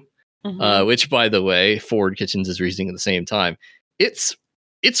issue. Which, by the way, Forward Kitchens is reading at the same time. It's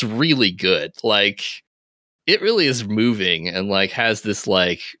really good. Like, it really is moving and like has this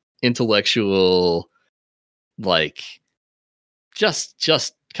like intellectual, like just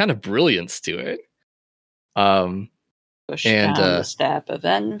kind of brilliance to it. Push down the stab of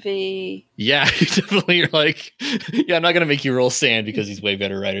envy. Yeah, you definitely are like, I'm not gonna make you roll sand because he's way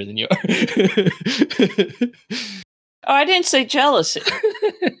better writer than you are. Oh, I didn't say jealousy.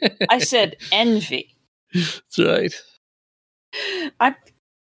 I said envy. That's right.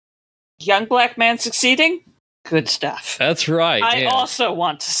 Young black man succeeding? Good stuff. That's right. I also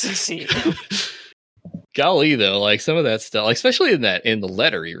want to succeed. Golly, though, like some of that stuff, like especially in the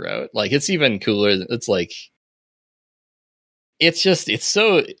letter he wrote, like it's even cooler. It's like, it's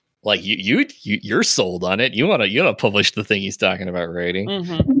so like you're sold on it. You want to publish the thing he's talking about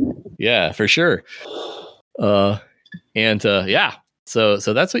writing. Yeah, for sure. So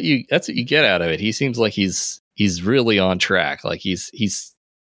that's what you get out of it. He seems like he's really on track. Like he's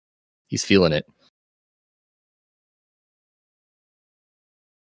feeling it.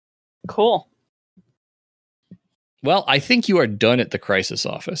 Cool. Well, I think you are done at the Crisis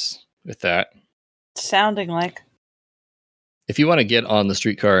office with that. Sounding like. If you want to get on the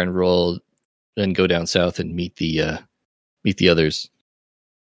streetcar and roll, then go down south and meet the others.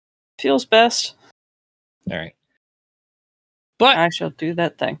 Feels best. All right. But I shall do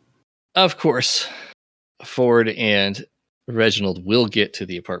that thing. Of course, Ford and Reginald will get to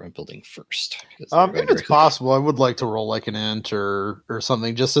the apartment building first. If it's possible, I would like to roll like an int or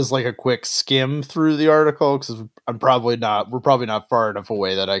something, just as like a quick skim through the article, because we're probably not far enough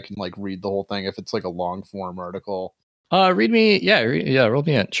away that I can like read the whole thing if it's like a long form article. Read me. Yeah, roll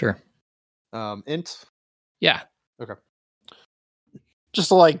me int. Sure. Int. Yeah. Okay. Just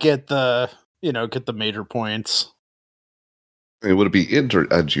to like get the major points. I mean, would it be int or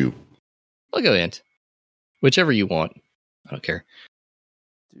edu? I'll go int. Whichever you want. I don't care.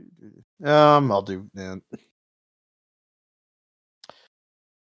 I'll do int.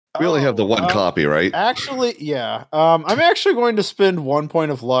 We only have the one copy, right? Actually, yeah. I'm actually going to spend 1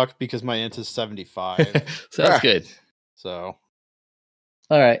 point of luck because my int is 75. Sounds good. So,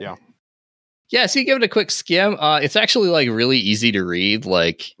 all right. Yeah. Yeah, so you give it a quick skim. It's actually like really easy to read.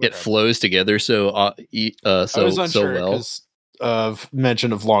 Like it flows together so I was unsure so well. Because of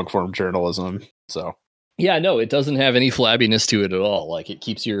mention of long form journalism. So yeah, no, it doesn't have any flabbiness to it at all. Like it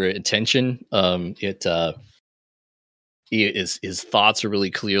keeps your attention. His thoughts are really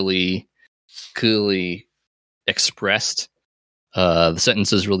clearly expressed. The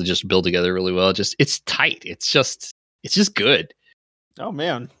sentences really just build together really well. It's tight. It's just good. Oh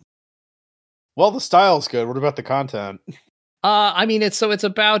man. Well, the style's good. What about the content? I mean, it's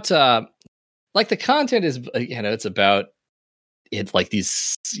about like the content is it's about it like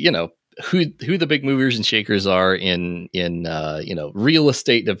these who the big movers and shakers are in real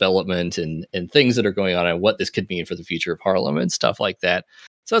estate development and things that are going on and what this could mean for the future of Harlem and stuff like that.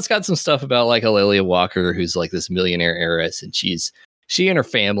 So it's got some stuff about like Alelia Walker, who's like this millionaire heiress, and she and her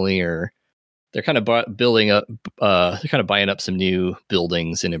family they're kind of building up, they're kind of buying up some new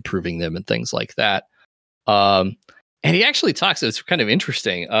buildings and improving them and things like that. And he actually talks, it's kind of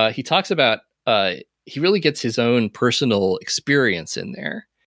interesting. He talks about, he really gets his own personal experience in there.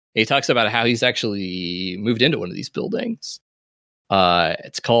 He talks about how he's actually moved into one of these buildings.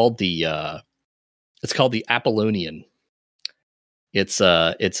 It's called the Apollonian. He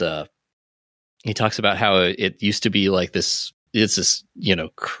talks about how it used to be like this. It's this,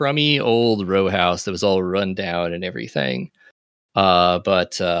 crummy old row house that was all run down and everything.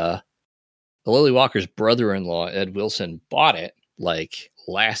 But Lily Walker's brother-in-law, Ed Wilson, bought it like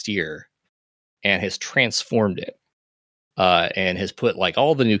last year and has transformed it. And has put like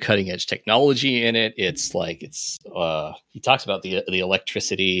all the new cutting edge technology in it. He talks about the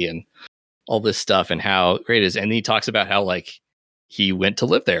electricity and all this stuff and how great it is. And he talks about how like he went to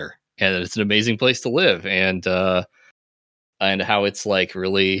live there and it's an amazing place to live. And how it's like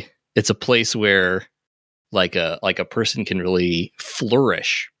really, it's a place where like a person can really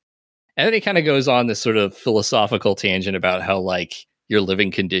flourish. And then he kind of goes on this sort of philosophical tangent about how like your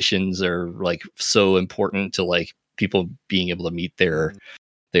living conditions are like so important to like people being able to meet their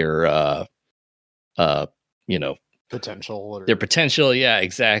potential. Their potential, yeah,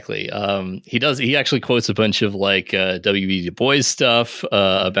 exactly. He actually quotes a bunch of like W.B. Du Bois stuff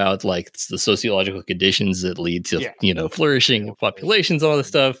about like the sociological conditions that lead to flourishing of populations, all this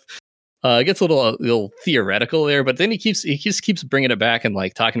stuff. It gets a little theoretical there, but then he just keeps bringing it back and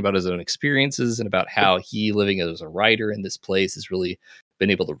like talking about his own experiences and about how he, living as a writer in this place, has really been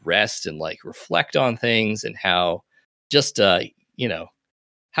able to rest and like reflect on things and how just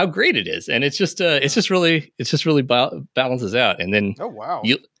how great it is. And it's just really balances out. And then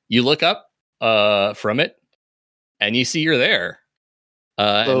you look up from it and you see you're there.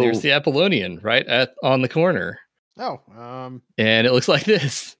 And there's the Apollonian right on the corner. And it looks like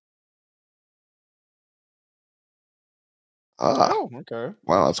this. Okay.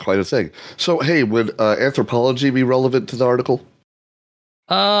 Wow, that's quite a thing. So, hey, would anthropology be relevant to the article?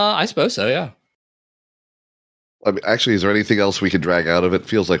 I suppose so, yeah. I mean, actually, is there anything else we can drag out of it?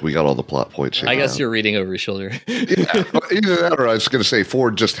 Feels like we got all the plot points. I guess you're reading over his shoulder. Yeah, either that, or I was going to say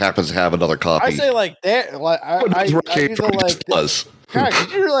Ford just happens to have another copy. I say like that. Like I was. God,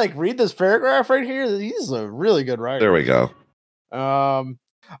 could you like read this paragraph right here? He's a really good writer. There we go. I'm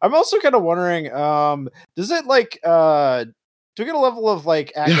also kind of wondering, does it like to get a level of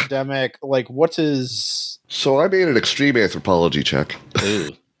like academic, like what's his? So I made an extreme anthropology check. Ooh.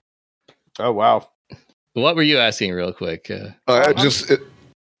 Oh wow. What were you asking, real quick? I'm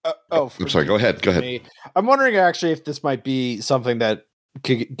sorry. Go ahead. I'm wondering actually if this might be something that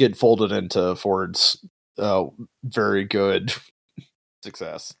could get folded into Ford's very good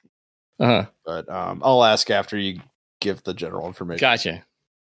success. But I'll ask after you give the general information. Gotcha.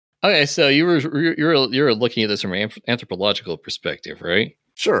 Okay, so you're looking at this from an anthropological perspective, right?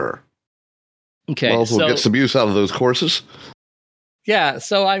 Sure. Okay, well, we'll get some use out of those courses. Yeah,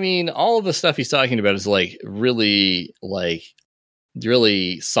 so I mean, all of the stuff he's talking about is like really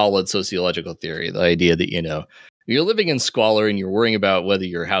solid sociological theory. The idea that You're living in squalor and you're worrying about whether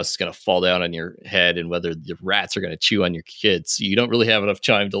your house is going to fall down on your head and whether the rats are going to chew on your kids. You don't really have enough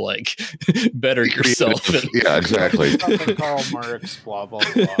time to like better yourself. Yeah, exactly. Karl Marx, blah blah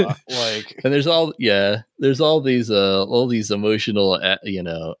blah. Like, and there's all these emotional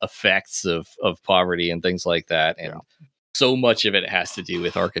effects of poverty and things like that, and so much of it has to do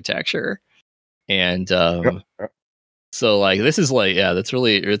with architecture. And so like this is like it's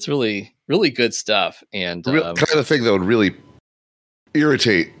really good stuff. And kind of thing that would really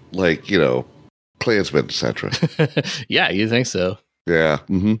irritate like Klansmen, etc. Yeah, you think so? Yeah.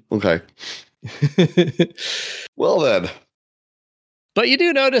 Mm-hmm. Okay. Well then, but you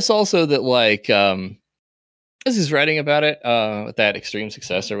do notice also that like as he's writing about it with that extreme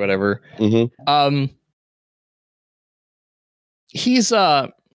success or whatever, he's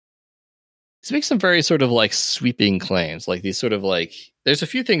making some very sort of like sweeping claims, like these sort of like there's a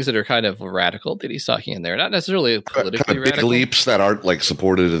few things that are kind of radical that he's talking in there, not necessarily politically kind of big radical leaps that aren't like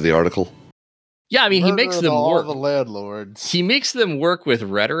supported in the article. Yeah, I mean, he makes them work. The landlords. He makes them work with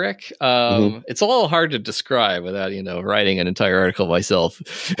rhetoric. It's a little hard to describe without, writing an entire article myself,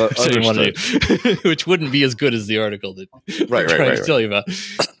 which wouldn't be as good as the article that I'm trying to tell you about.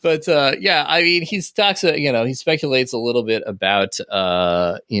 But I mean, he talks, he speculates a little bit about,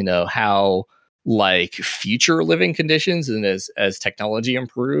 how like future living conditions and as technology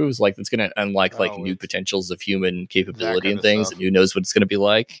improves, like it's going to unlock like new potentials of human capability and things, and who knows what it's going to be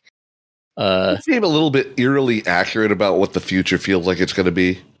like. It seemed a little bit eerily accurate about what the future feels like it's going to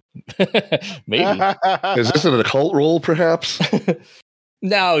be. Maybe. Is this an occult role, perhaps?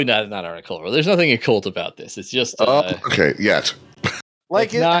 No, not an occult role. There's nothing occult about this. It's just okay. Yet,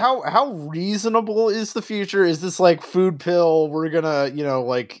 like, how reasonable is the future? Is this like food pill? We're gonna,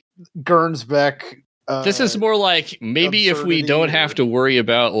 like Gernsback. This is more like maybe if we don't have to worry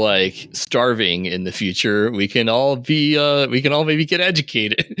about like starving in the future, we can all maybe get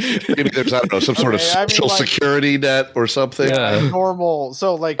educated. Maybe there's some sort of social security net or something. Yeah, normal.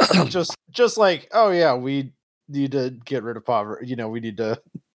 So like just like we need to get rid of poverty. We need to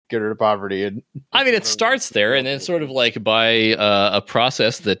get rid of poverty. And I mean, it starts there, and then sort of like by a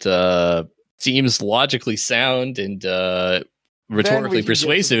process that seems logically sound and rhetorically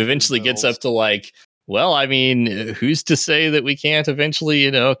persuasive, eventually gets up to like. Well, I mean, who's to say that we can't eventually,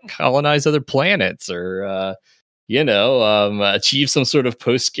 colonize other planets or, achieve some sort of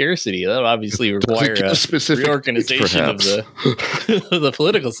post-scarcity? That would obviously require a reorganization of the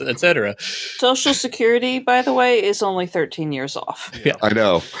political, etc. Social Security, by the way, is only 13 years off. Yeah, I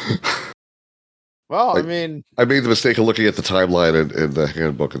know. Well, I mean, I made the mistake of looking at the timeline in the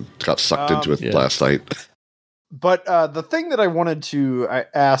handbook and got sucked into it last night. But the thing that I wanted to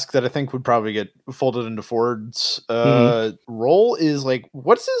ask that I think would probably get folded into Ford's role is like,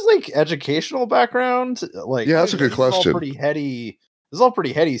 what's his like educational background? Like, that's a good question. This is all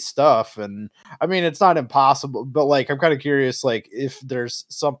pretty heady stuff, and I mean, it's not impossible, but like, I'm kind of curious, like, if there's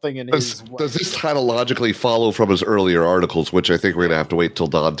something in his. Does this kind of logically follow from his earlier articles, which I think we're gonna have to wait till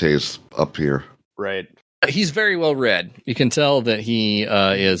Dante's up here. Right. He's very well read. You can tell that he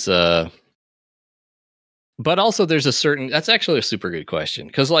is. But also there's that's actually a super good question.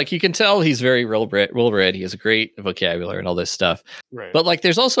 Because like you can tell he's very well read. He has a great vocabulary and all this stuff. Right. But like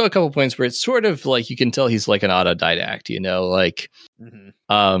there's also a couple points where it's sort of like you can tell he's like an autodidact, like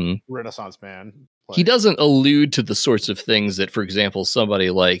Renaissance man. Like, he doesn't allude to the sorts of things that, for example,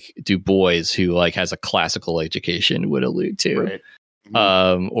 somebody like Du Bois, who like has a classical education, would allude to. Right.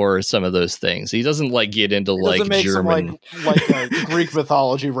 Or some of those things. He doesn't like get into like German, like a Greek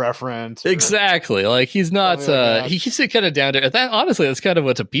mythology reference. Exactly. Like he's not. He keeps it kind of down to that. Honestly, that's kind of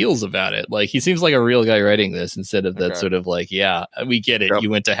what appeals about it. Like he seems like a real guy writing this instead of that sort of like, yeah, we get it. Yep. You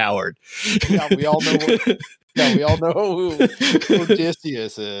went to Howard. Yeah, we all know. We all know who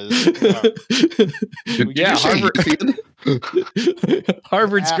Odysseus is. Yeah, Harvard.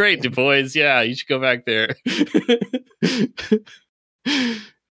 Harvard's great, Du Bois. Yeah, you should go back there.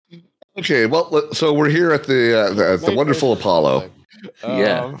 Okay, well, so we're here at the wonderful Apollo.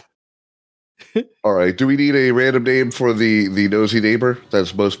 Yeah. All right. Do we need a random name for the nosy neighbor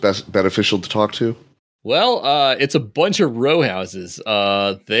that's most beneficial to talk to? Well, it's a bunch of row houses.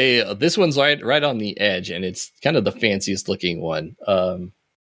 This one's right on the edge, and it's kind of the fanciest looking one.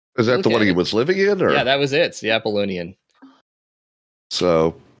 Is that the one he was living in? Or? Yeah, that was it. It's the Apollonian.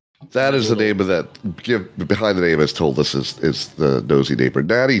 So that is the name of that. Behind the name has told us is the nosy neighbor,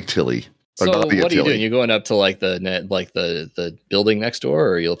 Natty Tilly. So what are you doing? You're going up to like the building next door,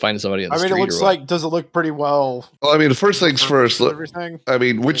 or you'll find somebody on the street? It looks like. Does it look pretty well? Well, I mean, the first things first. Everything. I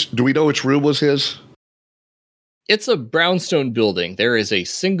mean, do we know which room was his? It's a brownstone building. There is a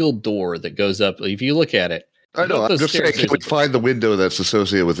single door that goes up. If you look at it, I know. I'm just saying, can we find the window that's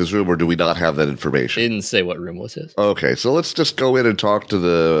associated with his room, or do we not have that information? It didn't say what room was his. Okay, so let's just go in and talk to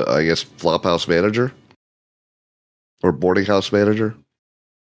the, I guess, flophouse manager or boarding house manager.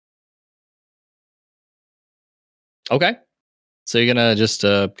 Okay, so you're gonna just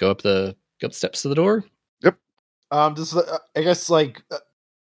go up the steps to the door. Yep. I guess like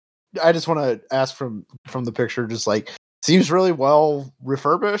I just want to ask from the picture, just like seems really well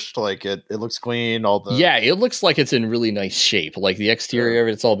refurbished. Like it looks clean. Yeah, it looks like it's in really nice shape. Like the exterior of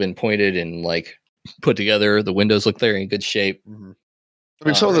it's all been pointed and like put together. The windows look they're in good shape. Mm-hmm. I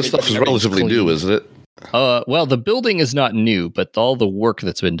mean, some of this stuff is relatively new, isn't it? Well, the building is not new, but all the work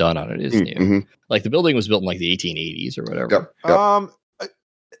that's been done on it is new. Mm-hmm. Like the building was built in like the 1880s or whatever.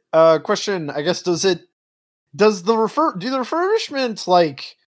 Yep. Question, I guess, do the refurbishments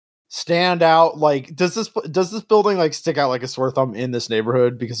like stand out? Like, does this building like stick out like a sore thumb in this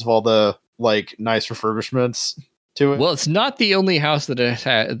neighborhood because of all the like nice refurbishments to it? Well, it's not the only house that it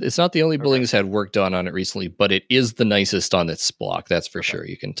had. It's not the only building that's had work done on it recently, but it is the nicest on its block. That's for sure.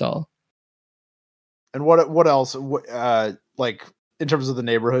 You can tell. And what else? Like in terms of the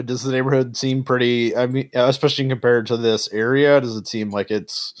neighborhood, does the neighborhood seem pretty? I mean, especially compared to this area, does it seem like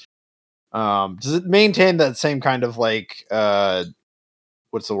it's? Does it maintain that same kind of like?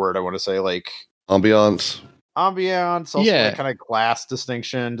 What's the word I want to say? Like ambiance. Also like kind of class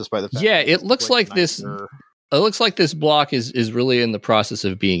distinction, despite the fact it looks like this. It looks like this block is really in the process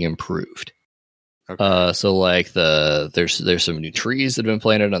of being improved. Okay. So like there's some new trees that have been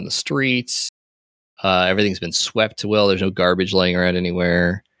planted on the streets. Everything's been swept well. There's no garbage laying around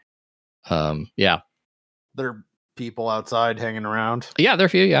anywhere. Yeah. There are people outside hanging around. Yeah, there are a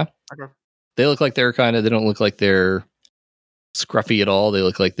few, yeah. Okay. They look like they don't look like they're scruffy at all. They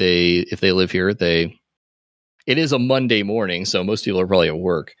look like if they live here, it is a Monday morning, so most people are probably at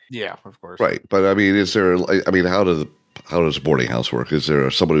work. Yeah, of course. Right. But I mean, how does boarding house work? Is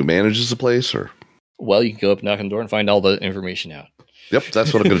there someone who manages the place or? Well, you can go up, knock on the door and find all the information out. Yep,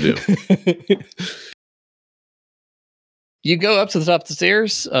 that's what I'm going to do. You go up to the top of the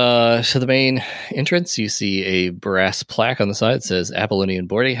stairs to the main entrance. You see a brass plaque on the side that says Apollonian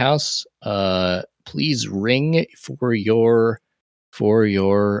Boarding House. Please ring for your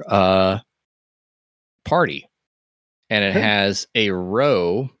party. And it has a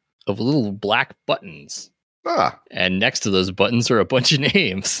row of little black buttons. And next to those buttons are a bunch of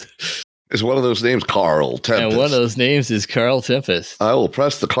names. Is one of those names Carl Tempest? And one of those names is Carl Tempest. I will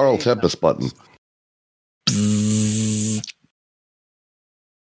press the Carl Tempest button.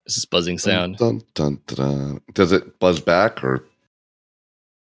 This is buzzing sound. Dun, dun, dun, dun. Does it buzz back or?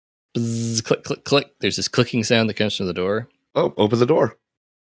 Bzz, click, click, click. There's this clicking sound that comes from the door. Oh, open the door.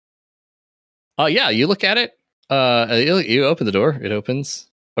 Yeah, you look at it. You open the door. It opens.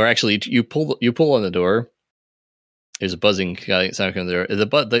 Or actually, you pull on the door. There's a buzzing sound coming from the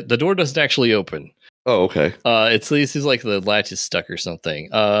door. The door doesn't actually open. Oh, okay. It seems like the latch is stuck or something.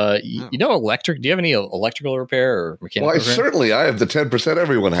 You know, electric. Do you have any electrical repair or mechanical? Well, certainly I have the 10%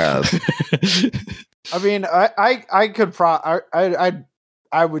 everyone has. I mean, I could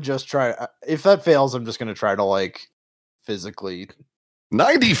I would just try. If that fails, I'm just going to try to like physically.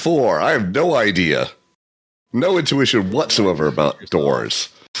 94. I have no idea. No intuition whatsoever about doors.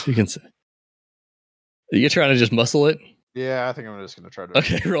 You can say. You're trying to just muscle it? Yeah, I think I'm just going to try to.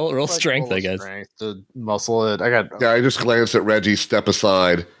 Okay, roll strength, I guess. Strength to muscle it. I just glanced at Reggie. Step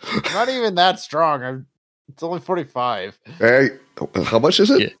aside. Not even that strong. It's only 45. Hey, how much is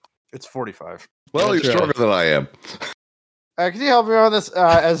it? Yeah. It's 45. Well, you're stronger than I am. Can you help me on this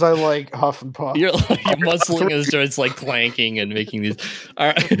as I like huff and puff? You're like muscling and starts like clanking and making these. All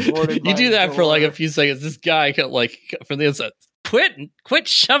right, you do that for like a few seconds. This guy got like from the inside. Quit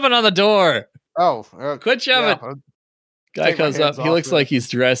shoving on the door. Oh, quit shoving. Yeah, guy comes up. He looks like he's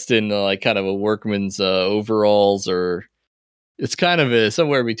dressed in like kind of a workman's overalls, or it's kind of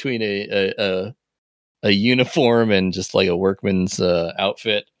somewhere between a uniform and just like a workman's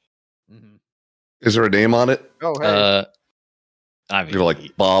outfit. Mm-hmm. Is there a name on it? Oh, hey. I mean,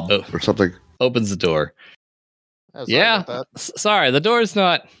 like Bob or something. Opens the door. Sorry, the door's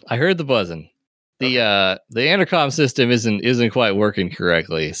not. I heard the buzzing. The intercom system isn't quite working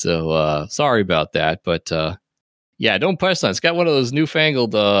correctly, so sorry about that. But yeah, don't press on it. It's got one of those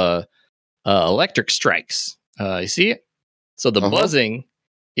newfangled electric strikes. You see it? So the buzzing,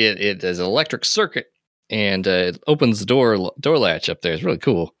 it is an electric circuit, and it opens the door latch up there. It's really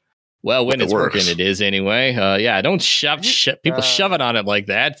cool. Well, when it's working, it is anyway. Yeah, don't shove people shove it on it like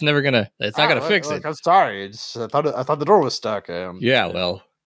that. It's never gonna. It's not gonna fix it. I'm sorry. I thought the door was stuck. Yeah, well,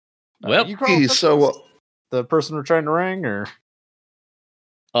 so the person we're trying to ring, or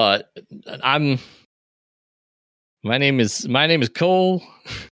I'm My name is Cole.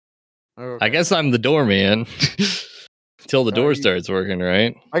 Okay. I guess I'm the doorman until the door you- starts working,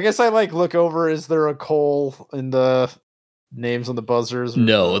 right? I guess I look over. Is there a Cole in the names on the buzzers?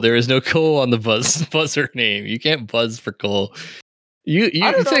 No, there is no Cole on the buzzer name. You can't buzz for Cole.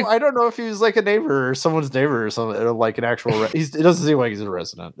 I don't know. I don't know if he was like a neighbor or someone's neighbor or something, or like an actual. It doesn't seem like he's a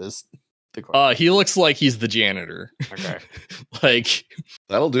resident. Is the question. He looks like he's the janitor. Okay.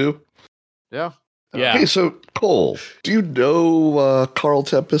 That'll do. Yeah. Yeah. Hey, so Cole, do you know Carl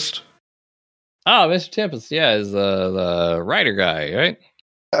Tempest? Oh, Mr. Tempest, yeah, is the writer guy, right?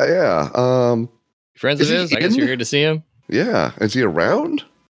 Yeah. Friends Is of he his? I guess in? you're here to see him. Yeah. Is he around?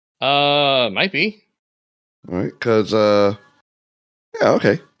 Might be. All right, because yeah,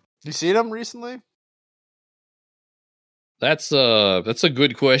 okay. You seen him recently? That's a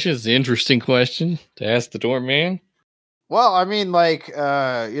good question. It's an interesting question to ask the doorman. Well, I mean,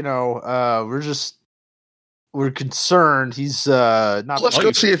 we're concerned. He's not. Let's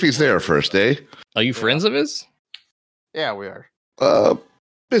go see if he's there first, eh? Are you friends of his? Yeah, we are.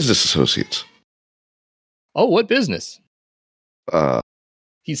 Business associates. Oh, what business? Uh,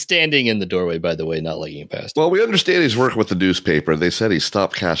 He's standing in the doorway, by the way, not letting you past. well, we understand he's working with the newspaper. They said he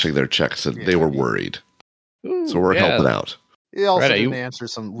stopped cashing their checks, and they were worried. Ooh, So we're yeah. helping out. He also Right, didn't answer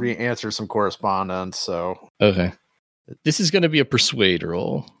some correspondence. So Okay. This is going to be a persuade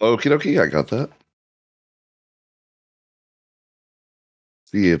roll. Okie dokie, I got that.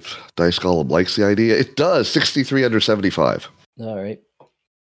 See if Dice Golem likes the idea. It does. 63 under 75. All right.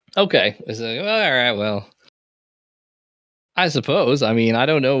 Okay. It's like, all right. Well, I suppose. I mean, I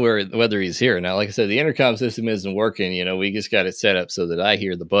don't know whether he's here now. Like I said, the intercom system isn't working. You know, we just got it set up so that I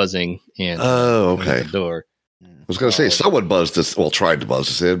hear the buzzing and Oh, okay. the door. I was going to say, someone buzzed us. Well, tried to buzz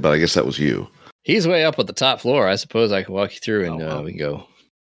us in, but I guess that was you. He's way up at the top floor. I suppose I can walk you through and we can go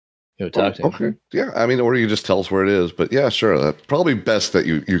talk to him. Okay. Yeah, I mean, or you just tell us where it is. But yeah, sure. That's probably best that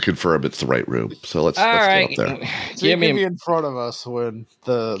you confirm it's the right room. So let's All right. get up there. So you can be in front of us when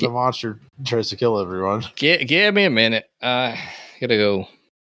the monster tries to kill everyone. Give me a minute. Gotta go. I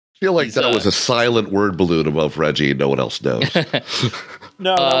feel like that was a silent word balloon above Reggie. No one else knows.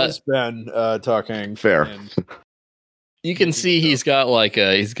 No, that was Ben talking. Fair. And You can see he's got like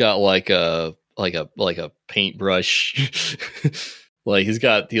a paintbrush. Like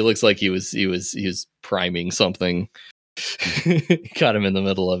he looks like he was priming something. Caught him in the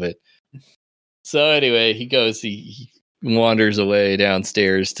middle of it. So anyway, he wanders away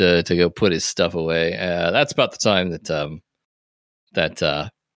downstairs to go put his stuff away. That's about the time that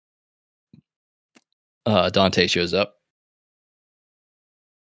Dante shows up.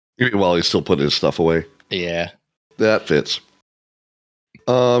 While he's still putting his stuff away. Yeah. That fits.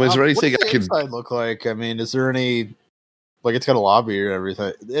 Is there anything what's I the can... inside look like? I mean, is there any... Like, it's got a lobby or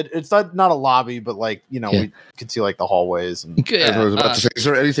everything. It's not a lobby, but we can see like the hallways. And As I was about to say, is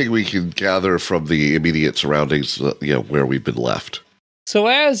there anything we can gather from the immediate surroundings, where we've been left? So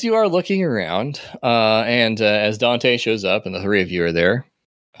as you are looking around, and as Dante shows up, and the three of you are there,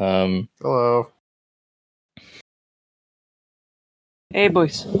 hello. Hey,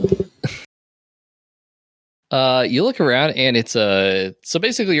 boys. you look around, and it's so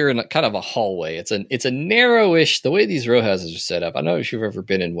basically you're in kind of a hallway. It's a narrowish. The way these row houses are set up, I don't know if you've ever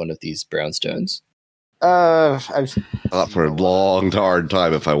been in one of these brownstones. I've Not for a long, hard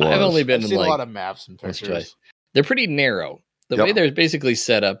time. If I was, I've only been I've in seen like a lot of maps and pictures. they're pretty narrow. The way they're basically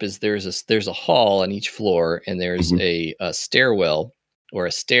set up is there's a hall on each floor, and there's a stairwell or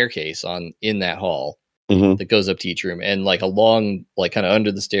a staircase in that hall that goes up to each room, and like along, like kind of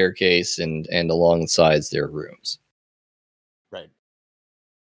under the staircase and along the sides there are rooms. Right.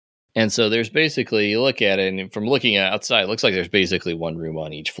 And so there's basically, you look at it, and from looking outside, it looks like there's basically one room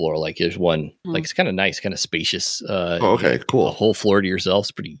on each floor. Like there's one, like it's kind of nice, kind of spacious. Okay, cool. A whole floor to yourself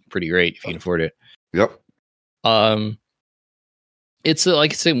is pretty great if you can afford it. Yep. It's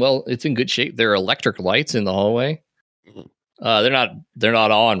like it's in good shape. There are electric lights in the hallway. They're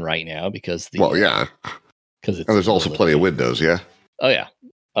not on right now because yeah, because it's and there's also plenty of windows. Yeah. Oh yeah.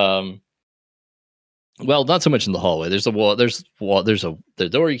 Well, not so much in the hallway. There's a wall. There's the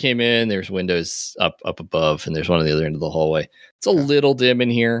door you came in. There's windows up above, and there's one on the other end of the hallway. It's a little dim in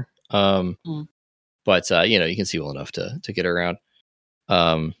here, but you can see well enough to get around.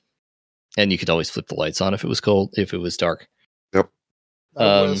 And you could always flip the lights on if it was cold, if it was dark. Yep.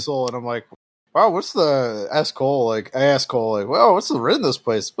 I whistle and I'm like, wow, what's the ask Cole? Like, I asked Cole, like, wow, what's the rent in this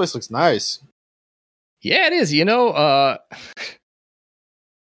place? This place looks nice. Yeah, it is. It's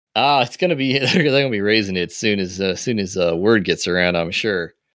gonna be they're gonna be raising it as soon as word gets around, I'm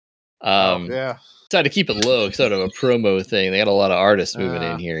sure. Yeah. Try to keep it low, sort of a promo thing. They got a lot of artists moving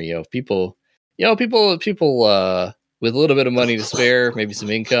in here. People, people with a little bit of money to spare, maybe some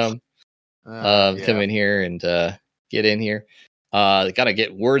income, come in here and get in here. They gotta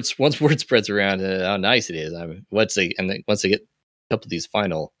get words once word spreads around how nice it is. I mean, once they get a couple of these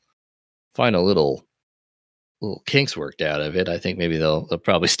final little kinks worked out of it, I think maybe they'll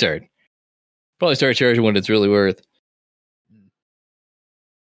probably start charging what it's really worth.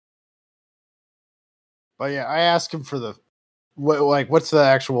 But yeah, I asked him for what's the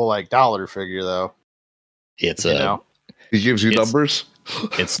actual dollar figure though? It's he gives you numbers.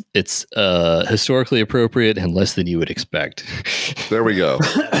 It's historically appropriate and less than you would expect. There we go.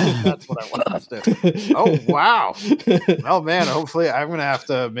 That's what I want to do. Oh wow! Oh man, hopefully I'm gonna have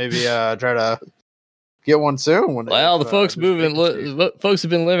to maybe try to get one soon. The folks folks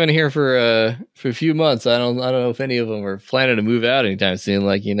have been living here for a few months. I don't know if any of them are planning to move out anytime soon.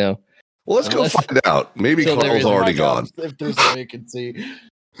 Well, let's go find out. Maybe Carl's already gone. If there's a vacancy.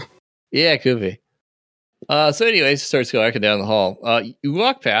 Yeah, it could be. So anyways, starts walking down the hall. You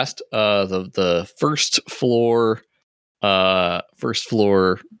walk past the first floor apartment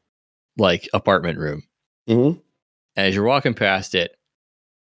room. Mm-hmm. And as you're walking past it,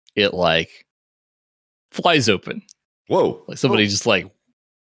 it flies open. Whoa. Like somebody just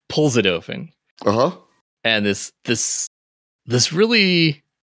pulls it open. Uh-huh. And this really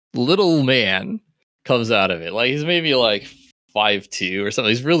little man comes out of it. He's maybe 5'2" or something.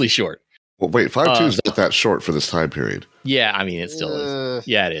 He's really short. Well, wait, 5'2" is not that short for this time period. Yeah, I mean, it still is.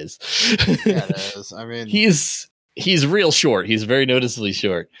 Yeah, it is. Yeah, it is. I mean, he's real short. He's very noticeingly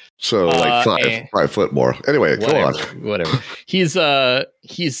short. So 5 foot more. Anyway, go on. Whatever. He's like,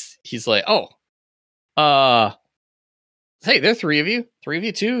 hey, there are three of you,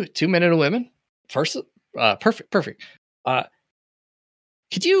 two men and a woman. First, perfect.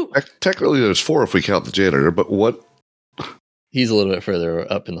 Could you? Technically, there's 4 if we count the janitor, but what? He's a little bit further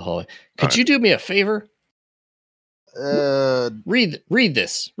up in the hallway. Could you do me a favor? Read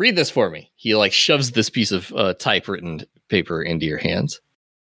this. Read this for me. He shoves this piece of typewritten paper into your hands.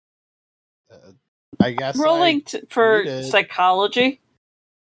 I guess rolling for psychology.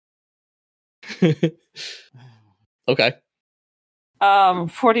 Okay.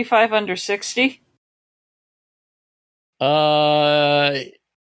 45 under 60.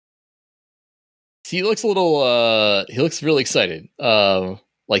 He looks a little. He looks really excited.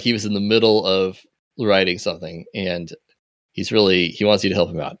 Like he was in the middle of writing something, and he wants you to help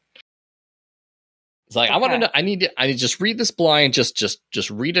him out. It's like, okay. I want to know. I need to just read this blind. Just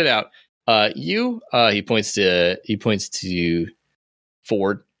read it out. He points to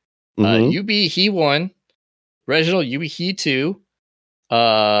Ford. Mm-hmm. You be he one. Reginald, you be he two.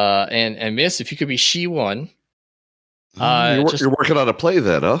 And Miss, if you could be she one. You're working on a play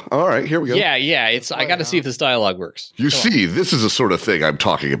then, huh? All right, here we go. Yeah. I got to see if this dialogue works. You see, this is the sort of thing I'm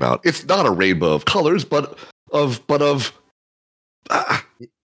talking about. It's not a rainbow of colors, but of.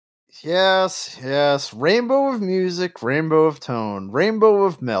 Yes. Rainbow of music, rainbow of tone, rainbow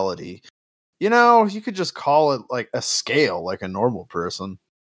of melody. You could just call it like a scale, like a normal person.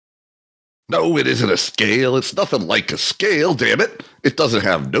 No, it isn't a scale. It's nothing like a scale, damn it. It doesn't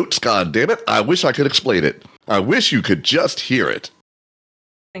have notes, god damn it. I wish I could explain it. I wish you could just hear it.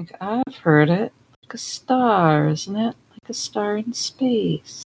 I think I've heard it. Like a star, isn't it? Like a star in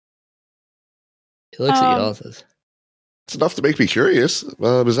space. He looks at y'all and says, it's enough to make me curious.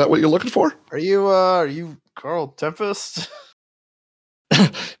 Is that what you're looking for? Are you Carl Tempest?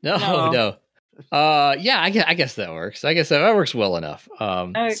 No. Yeah, I guess that works. I guess that works well enough.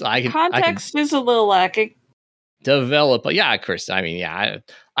 So context is a little lacking. Develop, yeah, of course. I mean, yeah,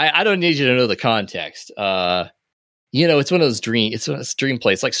 I don't need you to know the context. It's one of those dream. It's a dream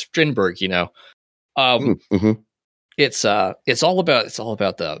play. It's like Strindberg. Mm-hmm. It's all about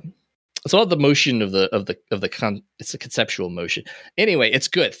the motion of the it's a conceptual motion. Anyway, it's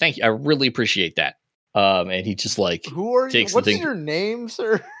good. Thank you. I really appreciate that. And he just who are you? What's your name,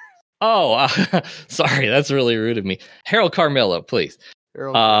 sir? Oh, sorry, that's really rude of me. Harold Carmelo, please.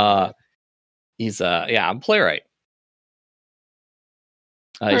 He's I'm a playwright.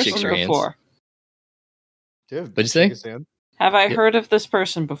 He shakes your hands. What'd you say? Have I heard of this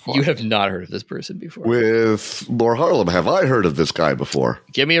person before? You have not heard of this person before. With Lord Harlem, have I heard of this guy before?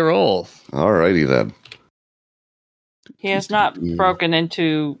 Give me a roll. All righty then. He has not broken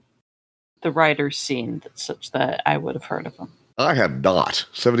into the writer's scene such that I would have heard of him. I have not.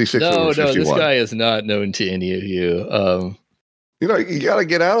 76 No, over 51. This guy is not known to any of you. You got to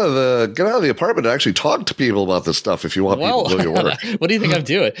get out of the apartment and actually talk to people about this stuff if you want people to do your work. What do you think I'm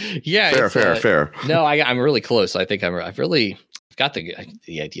doing? Yeah, fair. No, I'm really close. I think I've really got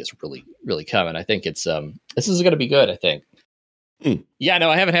the ideas really, really coming. I think it's this is going to be good. I think. Yeah, no,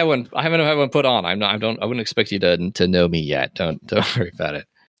 I haven't had one. I haven't had one put on. I wouldn't expect you to know me yet. Don't worry about it.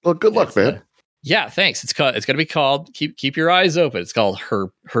 Well, good luck, man. Yeah, thanks. It's going to be called. Keep your eyes open. It's called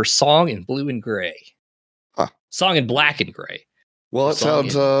her song in blue and gray. Huh. Song in black and gray. Well, it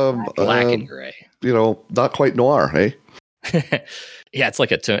sounds black and gray. Not quite noir, hey? Yeah, it's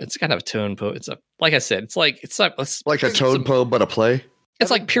like a tone. It's kind of a tone poem. Like I said, it's like a tone poem, but a play. It's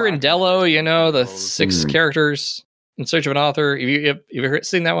like Pirandello, the 6 characters in search of an author. Have you ever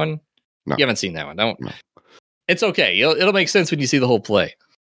seen that one? No. You haven't seen that one. Don't. No. It's okay. It'll make sense when you see the whole play.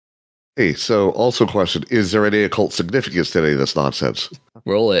 Hey, so also question, is there any occult significance to any of this nonsense?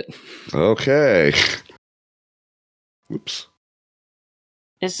 Roll it. Okay. Oops.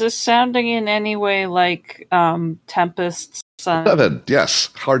 Is this sounding in any way like Tempest's son? 7, yes.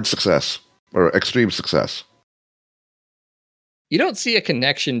 Hard success. Or extreme success. You don't see a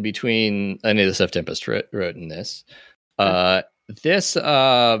connection between any of the stuff Tempest wrote in this. It's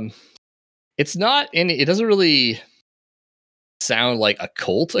not any. It doesn't really sound like a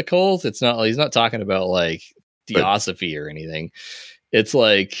cult. It's not. He's not talking about like theosophy or anything. It's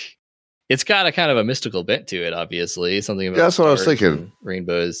like it's got a kind of a mystical bent to it. Obviously, something about that's what I was thinking.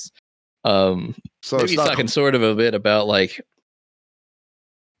 Rainbows. So maybe he's talking sort of a bit about like,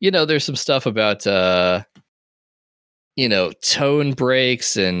 there's some stuff about tone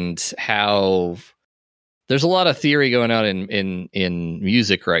breaks and how there's a lot of theory going on in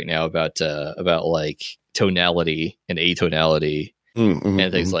music right now about like tonality and atonality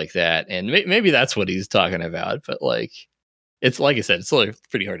and things like that. And maybe that's what he's talking about. But like, it's like I said, it's like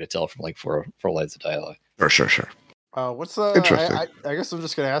pretty hard to tell from like four lines of dialogue. Sure. What's the interesting? I guess I'm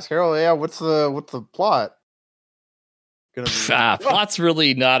just gonna ask Harold. Yeah, what's the plot? Plot's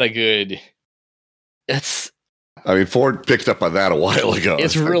really not a good. Ford picked up on that a while ago.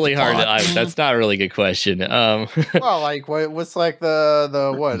 It's really hard to. That's not a really good question. Well, like what's like the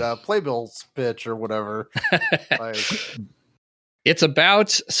Playbill's pitch or whatever. Like, it's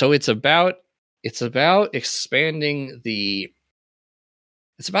about expanding the.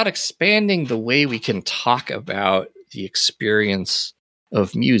 It's about expanding the way we can talk about the experience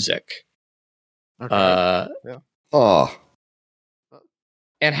of music. okay. Yeah. Oh.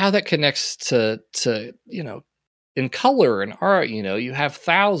 And how that connects to in color and art, you have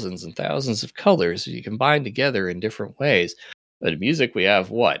thousands and thousands of colors you combine together in different ways. But in music, we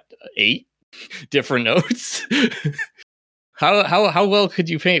have 8 different notes. How well could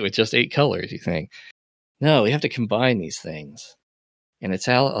you paint with just 8 colors? You think? No, we have to combine these things, and it's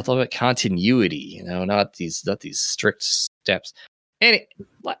all about continuity. Not these strict steps. And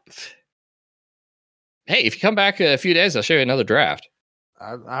hey, if you come back a few days, I'll show you another draft.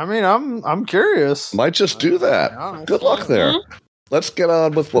 I'm curious. Might just do that. Good luck there. Let's get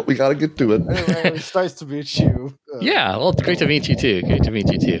on with what we got to get doing. Anyway, it's nice to meet you. Yeah, well, it's great to meet you too.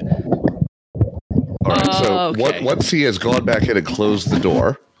 All right, so okay. Once he has gone back in and closed the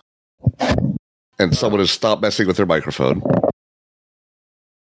door, and someone has stopped messing with their microphone.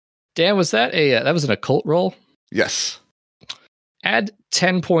 Dan, was that that was an occult roll? Yes. Add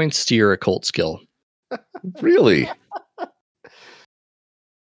 10 points to your occult skill. Really?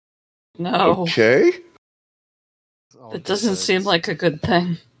 No. Okay. It doesn't seem like a good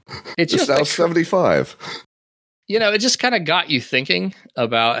thing. It's just now 75. It just kind of got you thinking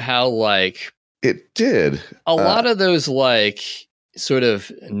about how, like, it did. A lot of those, like, sort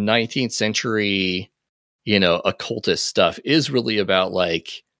of 19th century, occultist stuff is really about,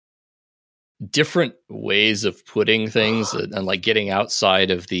 like, different ways of putting things and like getting outside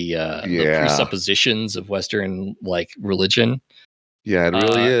of the presuppositions of Western, like, religion. Yeah, it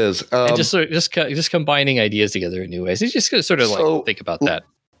really is. And just combining ideas together in new ways. It's just going to sort of like think about that.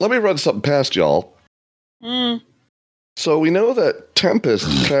 Let me run something past y'all. So we know that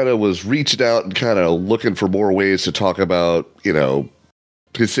Tempest kind of was reaching out and kind of looking for more ways to talk about,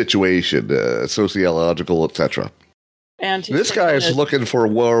 his situation, sociological, etc. And this guy is looking for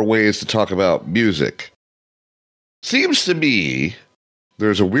more ways to talk about music. Seems to me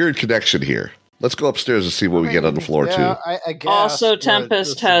there's a weird connection here. Let's go upstairs and see what we get on the floor, too. I guess, also,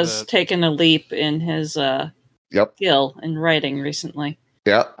 Tempest has taken a leap in his skill in writing recently.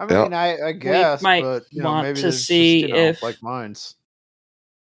 Yeah. I guess. We might want maybe to see if... like minds.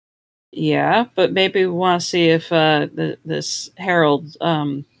 Yeah, but maybe we want to see if this Harold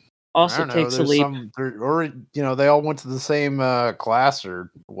also takes a leap. Or, they all went to the same class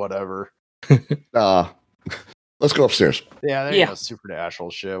or whatever. Let's go upstairs. Yeah, there you go. Supernatural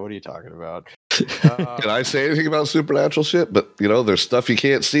shit. What are you talking about? Can I say anything about supernatural shit? But, there's stuff you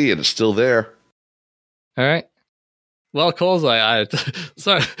can't see and it's still there. All right. Well, Cole's like,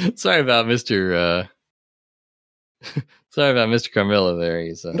 sorry about Mr. Sorry about Mr. Carmilla there.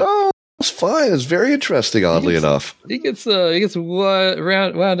 He's No, it's fine. It's very interesting, oddly enough. He gets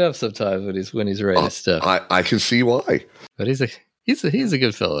wound up sometimes when he's writing stuff. I can see why. But he's a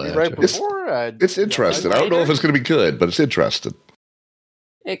good fellow. Right before, it's interesting. I don't know if it's going to be good, but it's interesting.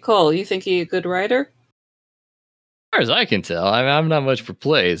 Hey, Cole, you think he's a good writer? As far as I can tell, I'm not much for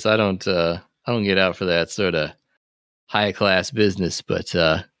plays. I don't get out for that sort of high class business. But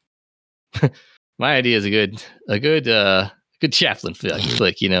my idea is a good Chaplin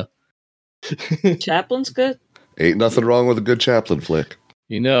flick. You know, Chaplin's good. Ain't nothing wrong with a good Chaplin flick.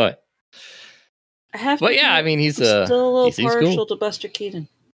 You know it. I have. But yeah, I mean, he's still a little partial cool to Buster Keaton.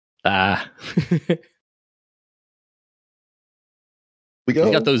 We go.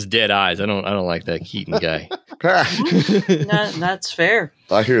 He's got those dead eyes. I don't like that Keaton guy. That's fair.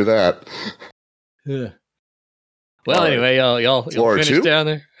 I hear that. Yeah. Well, anyway, y'all finish down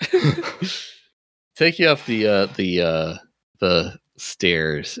there. Take you up the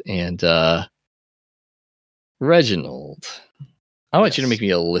stairs, and Reginald, I want you to make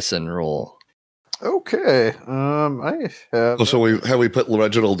me a listen roll. Okay. I have. So have we put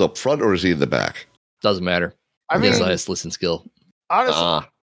Reginald up front, or is he in the back? Doesn't matter. I mean, his highest listen skill. Honestly,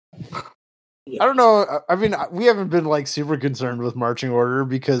 I don't know. I mean, we haven't been like super concerned with marching order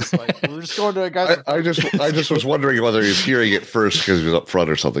because like we're just going to guys. I just was wondering whether he's hearing it first because he was up front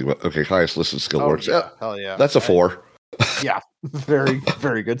or something. But okay, highest listen skill works. Yeah, hell yeah, that's a 4. Yeah, very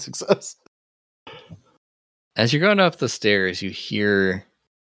very good success. As you're going up the stairs, you hear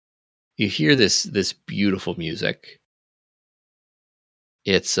this beautiful music.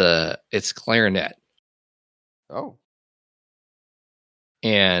 It's clarinet. Oh.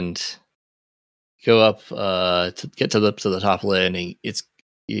 And go up to get to the top landing.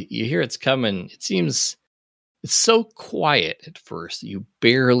 You hear it's coming. It seems it's so quiet at first you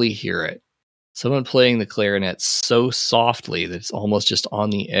barely hear it. Someone playing the clarinet so softly that it's almost just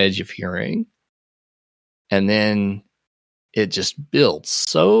on the edge of hearing. And then it just builds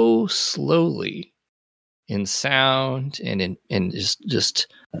so slowly in sound and in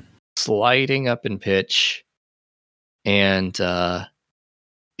just sliding up in pitch, and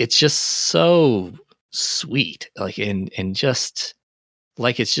it's just so sweet, like and just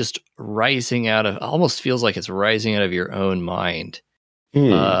like it's just rising out of, almost feels like it's rising out of your own mind.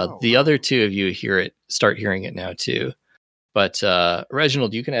 The other two of you start hearing it now too. But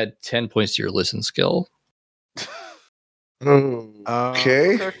Reginald, you can add 10 points to your listen skill.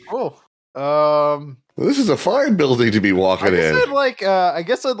 Okay, cool. This is a fine building to be walking in. I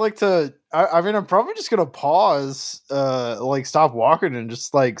guess I'd like to. I mean, I'm probably just gonna pause, like stop walking and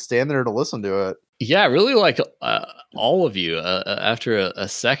just like stand there to listen to it. Yeah, really, like all of you. After a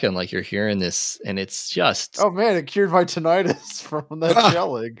second, like you're hearing this, and it's just. Oh man, it cured my tinnitus from that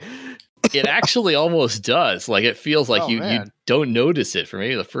yelling. It actually almost does. Like it feels like you don't notice it for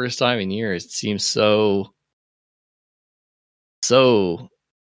maybe the first time in years. It seems so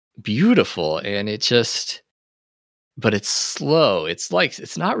beautiful, and it just, but it's slow. It's like,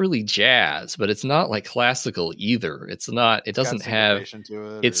 it's not really jazz, but it's not like classical either. It doesn't have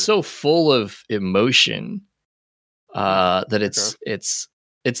it's so full of emotion that it's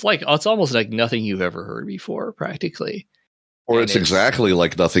like, it's almost like nothing you've ever heard before, practically. Or it's exactly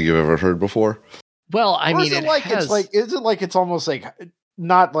like nothing you've ever heard before. Well, I mean, it's almost like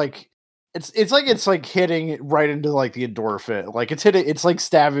not like it's like hitting right into like the endorphin. Like it's like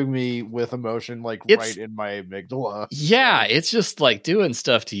stabbing me with emotion, like right in my amygdala. Yeah, it's just like doing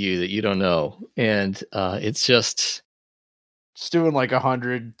stuff to you that you don't know. And it's just doing like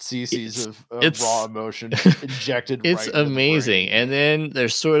 100 cc's of raw emotion injected. It's right amazing. And then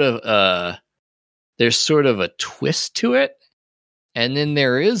there's sort of a twist to it. And then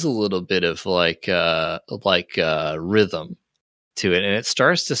there is a little bit of like rhythm to it, and it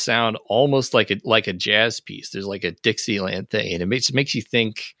starts to sound almost like a jazz piece. There's like a Dixieland thing, and it makes you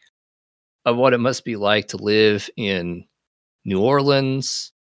think of what it must be like to live in New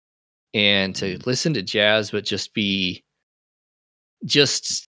Orleans and to listen to jazz, but just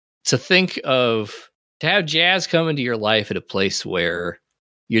to think of, to have jazz come into your life at a place where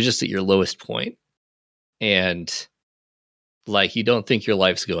you're just at your lowest point, and like you don't think your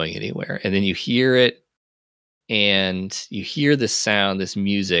life's going anywhere, and then you hear it, and you hear this sound, this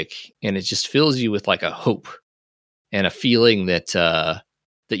music, and it just fills you with like a hope and a feeling that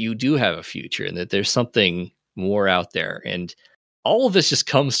that you do have a future and that there's something more out there. And all of this just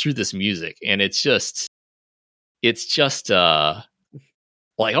comes through this music, and it's just like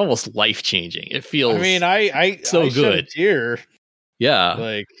almost life changing. It feels. I mean, I so good. Shed a tear. Yeah,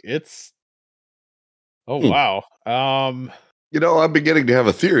 like it's. Oh wow. I'm beginning to have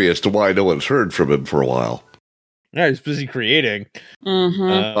a theory as to why no one's heard from him for a while. Yeah, he's busy creating.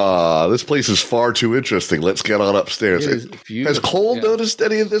 This place is far too interesting. Let's get on upstairs. Has Cole noticed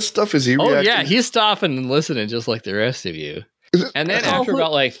any of this stuff? Is he reacting? Oh, yeah, he's stopping and listening just like the rest of you. And then after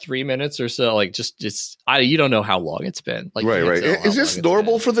about like 3 minutes or so, like you don't know how long it's been. Like, right. Is this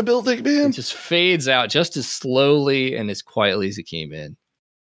normal for the building, man? It just fades out just as slowly and as quietly as it came in.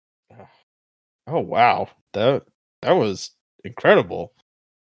 Oh, wow. That was incredible.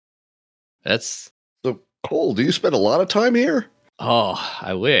 So, Cole, do you spend a lot of time here? Oh,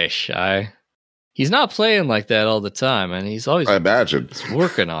 I wish. He's not playing like that all the time, and he's always, I imagine,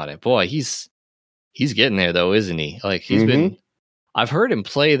 working on it. Boy, he's getting there though, isn't he? Like he's been. I've heard him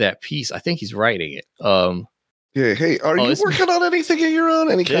play that piece. I think he's writing it. Yeah. Hey, are you working on anything of your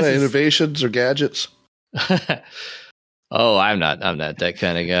own? Any kind of innovations or gadgets? Oh, I'm not that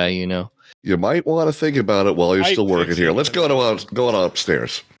kind of guy. You know. You might want to think about it while you're still working here. Let's go on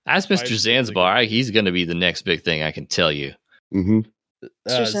upstairs. Ask Mr. Zanzibar. He's going to be the next big thing. I can tell you.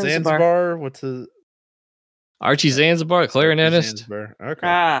 Zanzibar. What's his? Archie Zanzibar, clarinetist. Zanzibar. Okay.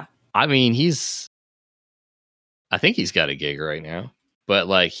 I mean, I think he's got a gig right now, but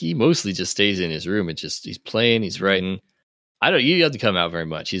like he mostly just stays in his room and he's playing, he's writing. You have to come out very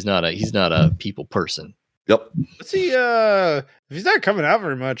much. He's not a people person. Yep. What's he? If he's not coming out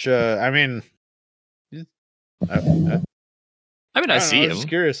very much, I see him. I'm just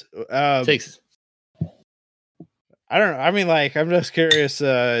curious. I don't know. I mean, like, I'm just curious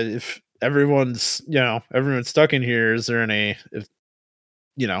if everyone's stuck in here. Is there any?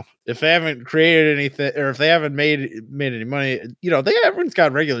 If they haven't created anything, or if they haven't made any money, everyone's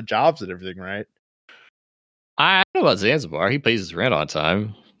got regular jobs and everything, right? I don't know about Zanzibar. He pays his rent on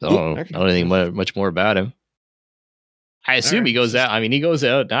time. I don't know anything much more about him. I assume he goes out. I mean, he goes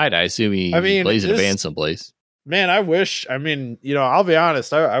out at night. I assume he plays in a band someplace. Man, I wish. I mean, I'll be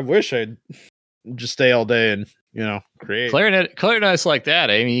honest. I wish I'd just stay all day and create. Clarinetists like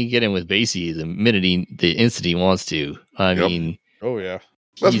that. I mean, you get in with Basie the instant he wants to. I mean, oh yeah.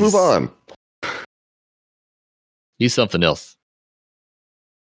 Let's move on. He's something else.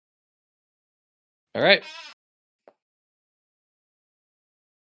 All right.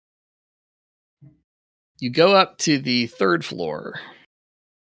 You go up to the 3rd floor.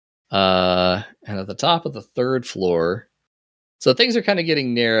 And at the top of the 3rd floor, so things are kind of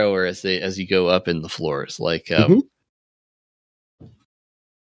getting narrower as you go up in the floors. Like this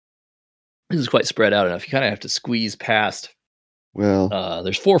is quite spread out enough. You kind of have to squeeze past. Well,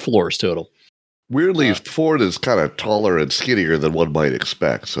 there's 4 floors total. Weirdly, Ford is kind of taller and skinnier than one might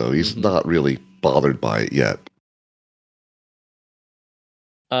expect, so he's not really bothered by it yet.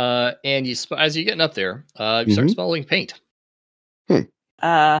 And as you're getting up there, you start smelling paint. Is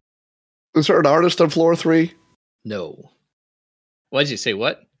there an artist on floor 3? No. What did you say?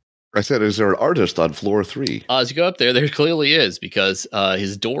 What? I said, is there an artist on floor 3? As you go up there clearly is, because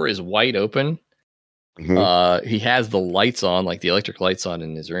his door is wide open. He has the lights on, like the electric lights on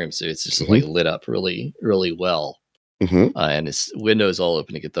in his room, so it's just like lit up really, really well. And his window is all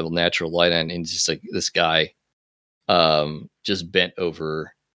open to get the natural light on, and just like this guy, just bent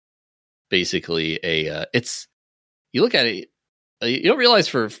over. Basically, you look at it, you don't realize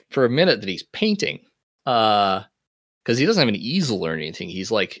for a minute that he's painting, because he doesn't have an easel or anything. He's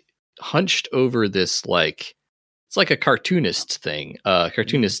like hunched over this, like it's like a cartoonist thing, desk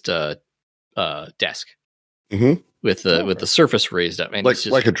with the surface raised up, and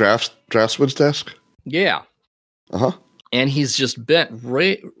like a draftsman's desk. Yeah. And he's just bent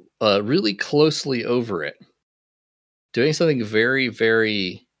really closely over it, doing something very,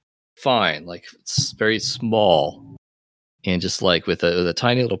 very fine, like it's very small, and just like with a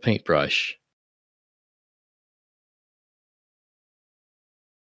tiny little paintbrush.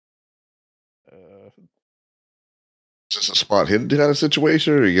 Is this a spot hidden kind of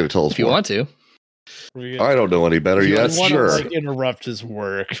situation, or are you going to tell us if you want to? I don't know any better yet. Sure. Interrupt his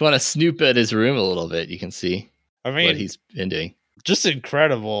work. If you want to snoop at his room a little bit, you can see. I mean, what he's been doing. Just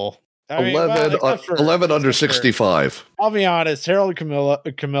incredible. 11 under 65. I'll be honest, Harold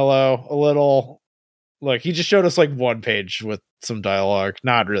Camillo, a little. Look, he just showed us like one page with some dialogue.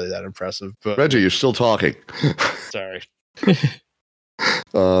 Not really that impressive, but Reggie, you're still talking. Sorry.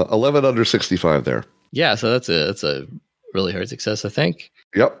 11 under 65 there. Yeah, so that's a really hard success, I think.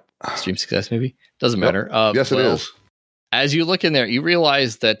 Yep. Extreme success, maybe. Doesn't matter. Yes, it is. As you look in there, you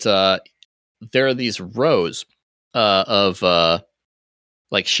realize that there are these rows of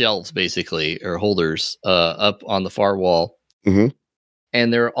like shelves, basically, or holders up on the far wall.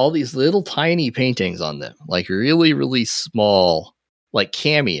 And there are all these little tiny paintings on them, like really, really small, like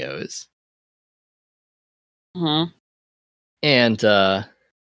cameos. And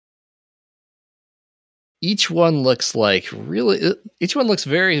each one looks like each one looks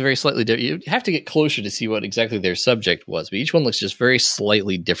very, very slightly different. You have to get closer to see what exactly their subject was, but each one looks just very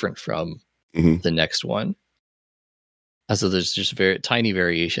slightly different from the next one. So there's just very tiny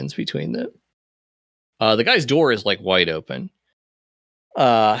variations between them. The guy's door is like wide open.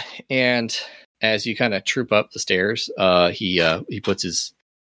 And as you kind of troop up the stairs, he puts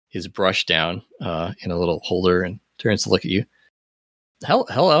his brush down in a little holder and turns to look at you.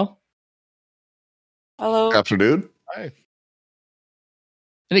 Hello. Hello. Afternoon. Hi.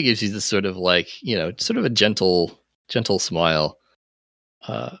 And he gives you this sort of like, sort of a gentle smile.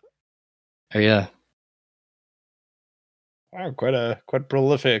 Yeah. Wow, quite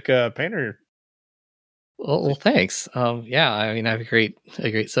prolific painter. Well, thanks. Yeah, I mean, I have a great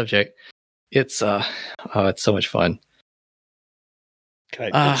subject. It's it's so much fun. Okay.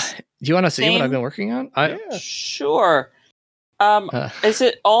 Do you want to see what I've been working on? Yeah. Sure. Is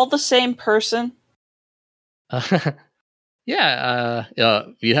it all the same person? Yeah.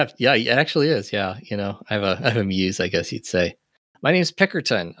 You have. Yeah, it actually is. Yeah. I have a muse, I guess you'd say. My name's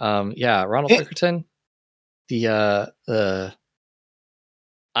Pickerton. Yeah, Ronald Pickerton. I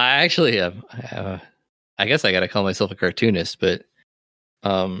actually am. I guess I got to call myself a cartoonist, but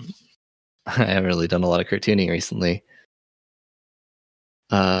I haven't really done a lot of cartooning recently.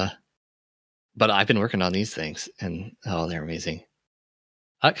 But I've been working on these things, and they're amazing.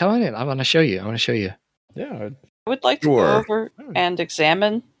 Come on in. I want to show you. Yeah. I would like to go over and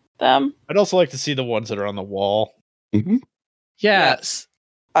examine them. I'd also like to see the ones that are on the wall. Mm-hmm. Yes.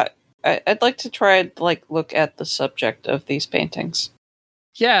 I'd like to try and look at the subject of these paintings.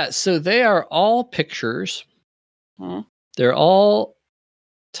 Yeah, so they are all pictures. Hmm. They're all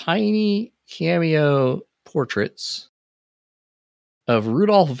tiny cameo portraits of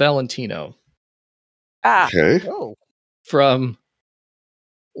Rudolph Valentino. Okay. Oh. From,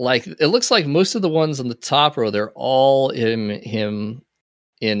 it looks like most of the ones on the top row, they're all him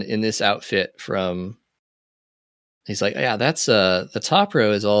in this outfit from. He's like, yeah, that's the top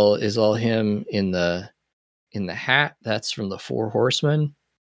row is all him in the hat. That's from the Four Horsemen.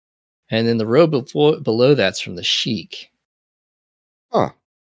 And then the row below that's from the Sheik. Huh.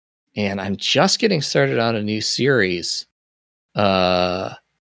 And I'm just getting started on a new series for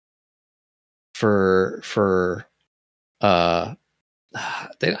I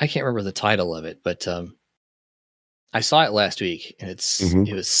can't remember the title of it, but I saw it last week and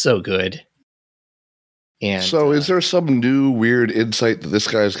it was so good. And so is there some new weird insight that this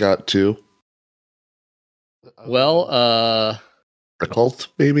guy's got too? Well, a cult,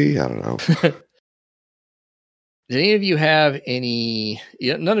 maybe? I don't know. Did any of you have any?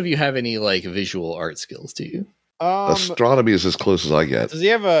 None of you have any visual art skills, do you? Astronomy is as close as I get. Does he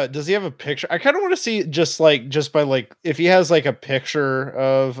have a picture? I kind of want to see just by if he has a picture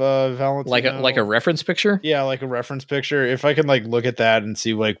of Valentino, like a reference picture. Yeah, like a reference picture. If I can look at that and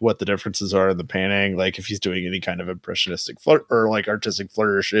see what the differences are in the painting, if he's doing any kind of impressionistic or artistic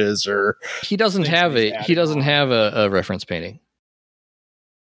flourishes, or he doesn't have a reference painting.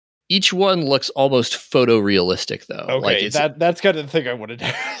 Each one looks almost photorealistic, though. Okay, that's kind of the thing I wanted to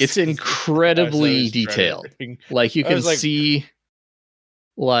ask. It's incredibly detailed. You can see,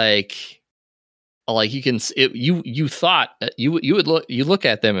 you can. You thought you look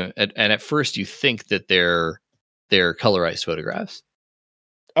at them and at first you think that they're colorized photographs.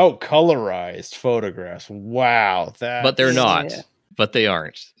 Oh, colorized photographs! Wow, but they're not. Yeah. But they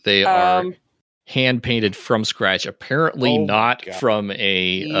aren't. They are hand painted from scratch. Apparently not from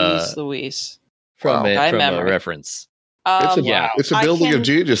a Louise. From a reference. It's a building of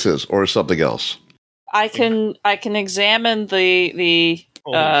geniuses or something else. I can examine the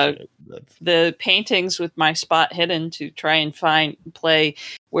paintings with my spot hidden to try and play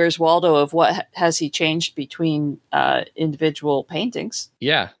Where's Waldo of what has he changed between individual paintings.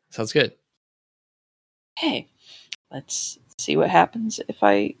 Yeah, sounds good. Hey, let's see what happens if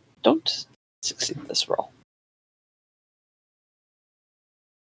I don't succeed this roll.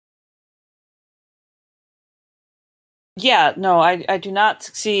 Yeah, no, I do not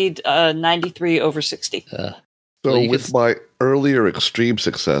succeed 93 over 60. So with my earlier extreme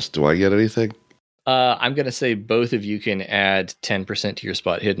success, do I get anything? I'm going to say both of you can add 10% to your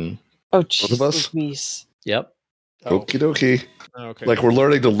spot hidden. Oh, jeez. Yep. Okie dokie. Okay. We're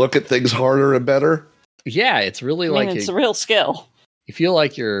learning to look at things harder and better. Yeah, it's really it's a real skill. You feel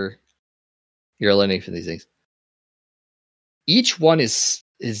like you're learning from these things. Each one is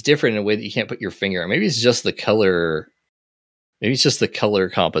different in a way that you can't put your finger on. Maybe it's just the color. Maybe it's just the color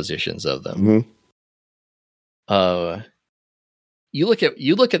compositions of them. Mm-hmm. You look at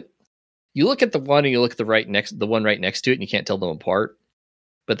the one and you look at the one right next to it, and you can't tell them apart.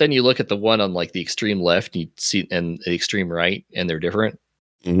 But then you look at the one on like the extreme left, and you see, and the extreme right, and they're different.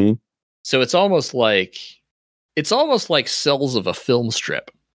 Mm-hmm. So it's almost like cells of a film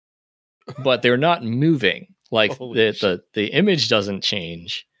strip, but they're not moving. Like the image doesn't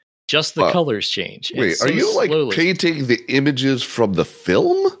change, just the colors change. Wait, It's are so you like slowly. painting the images from the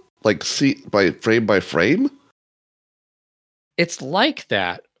film, like see by frame? It's like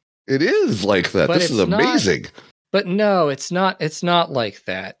that. It is like that. But This is it's not- amazing. But no, it's not. It's not like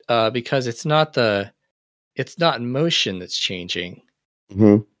that because it's not motion that's changing.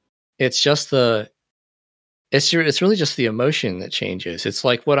 Mm-hmm. It's just it's really just the emotion that changes. It's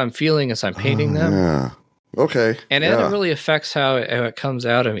like what I'm feeling as I'm painting them, Yeah. Okay. and then it really affects how it comes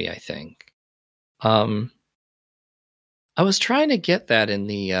out of me. I think. I was trying to get that in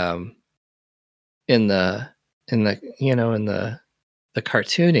the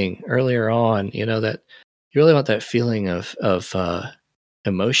cartooning earlier on. That you really want that feeling of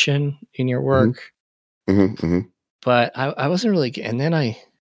emotion in your work. Mm-hmm, mm-hmm. But I wasn't really, and then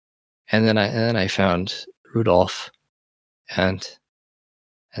I found Rudolph, and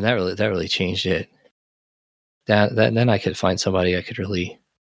that really changed it. That then I could find somebody I could really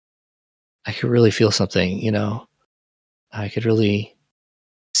feel something. I could really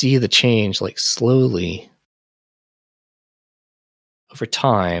see the change, like slowly over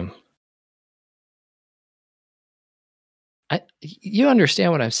time. You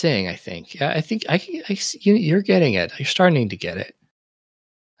understand what I'm saying? I think you're getting it. You're starting to get it.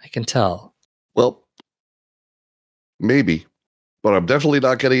 I can tell. Well, maybe, but I'm definitely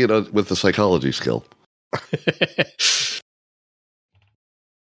not getting it with the psychology skill. That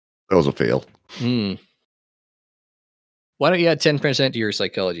was a fail. Why don't you add 10% to your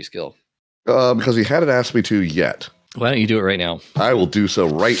psychology skill? Because he hadn't asked me to yet. Why don't you do it right now? I will do so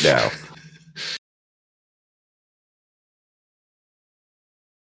right now.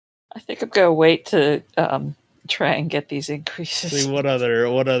 I think I'm gonna wait to try and get these increases. See what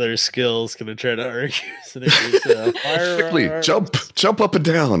other skills can I try to argue? Quickly, jump up and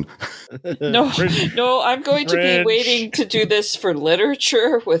down. No, I'm going to be waiting to do this for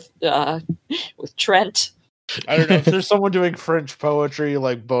literature with Trent. I don't know if there's someone doing French poetry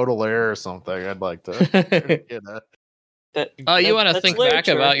like Baudelaire or something. I'd like to. You want to think literature. back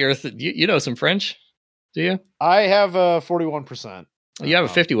about your? You know some French, do you? I have 41%. You have a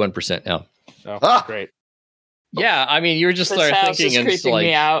 51% now. Oh, great. Yeah, I mean, you're just This start house thinking is and it's creeping like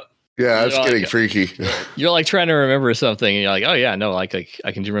me out. Yeah, it's You know, getting like- freaky. you're like trying to remember something, and you're like, oh yeah, no, like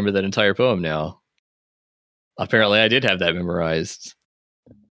I can remember that entire poem now. Apparently, I did have that memorized.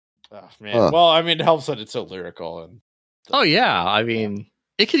 Oh, man. Well, I mean, it helps that it's so lyrical. And Oh yeah, I mean,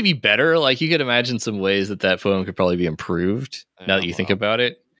 it could be better. Like you could imagine some ways that poem could probably be improved. Now that you think about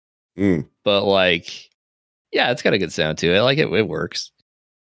it, but like, yeah, it's got a good sound to it. Like it works.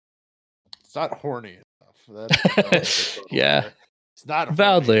 It's not horny enough. Yeah, it's not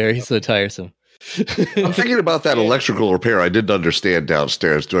Baudelaire. He's so tiresome. I'm thinking about that electrical repair I didn't understand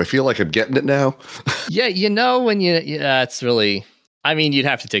downstairs. Do I feel like I'm getting it now? Yeah, it's really. I mean, you'd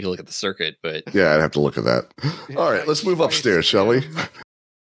have to take a look at the circuit, but Yeah, I'd have to look at that. All right, let's move upstairs, shall we?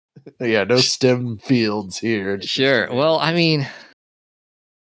 Yeah, no STEM fields here. Sure. Well, I mean,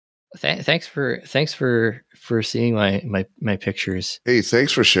 thanks for seeing my pictures. Hey,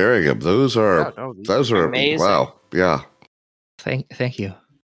 thanks for sharing them. Those are amazing. Wow. Yeah. Thank you.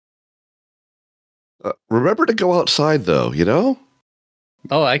 Remember to go outside, though.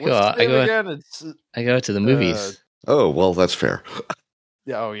 Oh, I go again? I go to the movies. Oh, well, that's fair.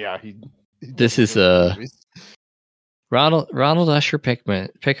 Yeah. Oh, yeah. This is Ronald Usher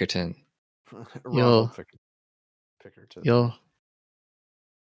Pickerton. You'll.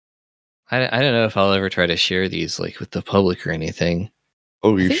 I don't know if I'll ever try to share these like with the public or anything.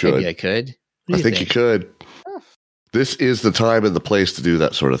 Oh, you should. Maybe I could. I think you could. This is the time and the place to do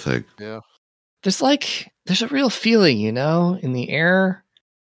that sort of thing. Yeah. There's a real feeling, in the air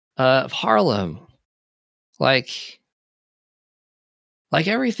of Harlem. Like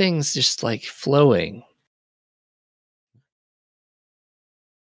everything's just like flowing.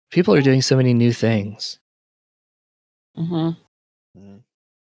 People are doing so many new things. Mm-hmm.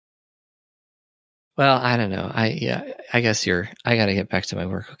 Well, I don't know. I guess I got to get back to my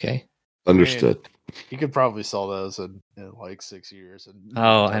work. Okay. Understood. You could probably sell those in like 6 years. And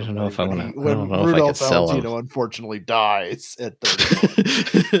I don't know if I want to. I don't know if I Rudolph could sell them. unfortunately dies at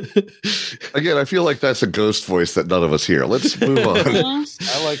 30. Again, I feel like that's a ghost voice that none of us hear. Let's move on.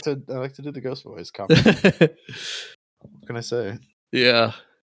 I like to do the ghost voice. What can I say? Yeah.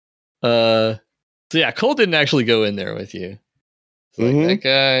 So yeah, Cole didn't actually go in there with you. It's like that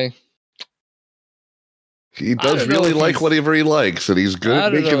guy. He does don't know really if like he's- whatever he likes, and he's good I at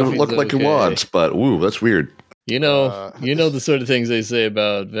don't making know it if look he's like he okay. wants. But woo, that's weird. You know the sort of things they say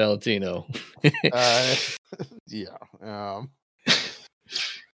about Valentino. Yeah.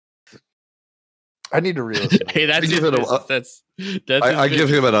 I need to re-listen. Hey, that's I his give it a- business. That's I his give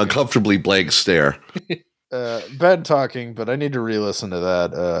him an business. uncomfortably blank stare. Ben talking, but I need to re-listen to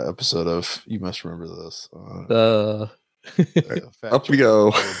that episode of You Must Remember This. Fact Up we check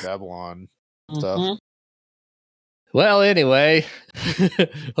go. Tower of Babylon stuff. Mhm. Well, anyway,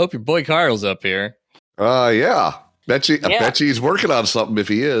 hope your boy Carl's up here. Yeah. I bet Yeah. he's working on something if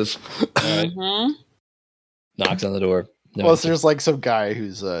he is. Mhm. Knocks on the door. No Plus, answer. there's like some guy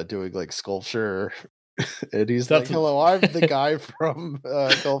who's doing like sculpture, and he's That's like, "Hello, I'm the guy from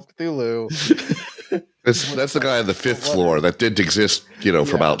Call of Cthulhu." That's the guy on the 5th floor that didn't exist, from Yeah, there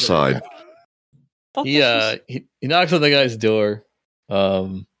you outside. go. Thought he this was- he knocks on the guy's door.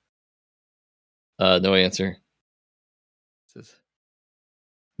 No answer. Says,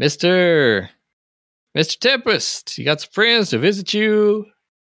 Mr. Tempest, you got some friends to visit you.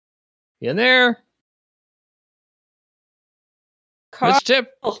 You in there? Carl, Mr. Temp.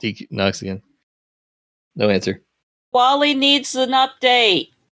 He knocks again. No answer. Wally needs an update.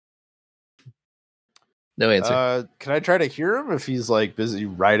 No answer. Can I try to hear him if he's like busy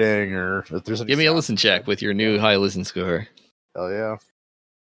writing or if there's any Give me a sound? listen check with your new high listen score. Hell yeah.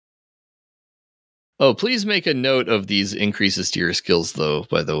 Oh, please make a note of these increases to your skills, though,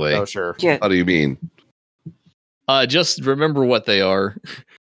 by the way. Oh sure. Yeah. How do you mean? Just remember what they are.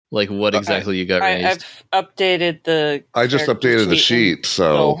 Like what exactly you got raised. I've updated the. I just character updated the in sheet,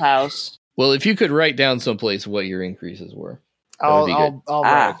 Full so House. Well, if you could write down someplace what your increases were. would I'll be good.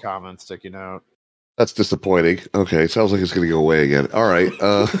 write a comment sticky note. that's disappointing. Okay, sounds like it's going to go away again. All right.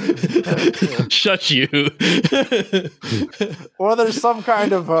 Shut you. Well, there's some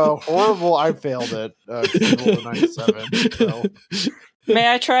kind of horrible. I failed it. 97. So.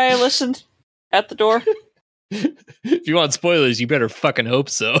 May I try a listen at the door? If you want spoilers, you better fucking hope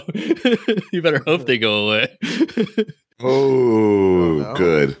so. You better hope they go away. Oh, no.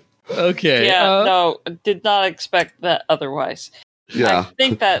 good. Okay. Yeah, no, did not expect that otherwise. Yeah. I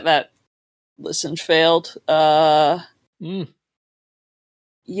think that listen failed. Mm,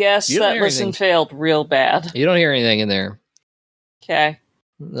 Yes, You don't that hear listen anything. failed real bad. you don't hear anything in there. Okay.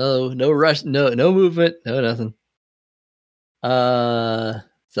 No rush, no movement, no nothing.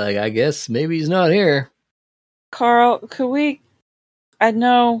 It's like I guess maybe he's not here. Carl, could we? I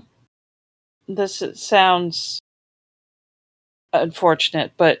know this sounds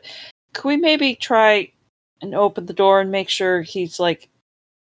unfortunate, but could we maybe try and open the door and make sure he's like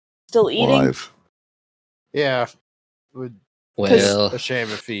still eating? Live. Yeah. Would Well, a shame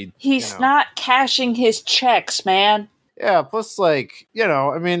if he. He's not cashing his checks, man. Yeah. Plus, like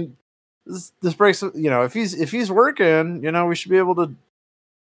I mean, this breaks. If he's working, we should be able to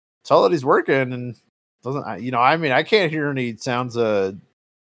tell that he's working and doesn't. I mean, I can't hear any sounds of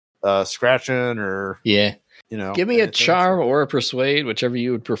scratching or yeah. Give me a anything. charm or a persuade, whichever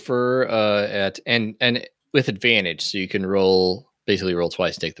you would prefer. At and with advantage, so you can basically roll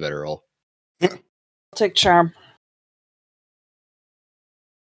twice, take the better roll. I'll take charm.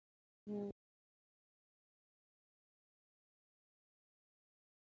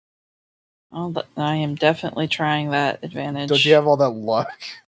 Oh, I am definitely trying that advantage. Don't you have all that luck?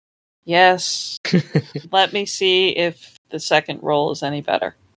 Yes. Let me see if the second roll is any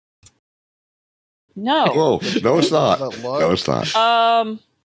better. No. Whoa. No, it's not. That luck? No, it's not.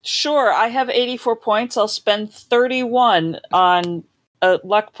 Sure. I have 84 points. I'll spend 31 on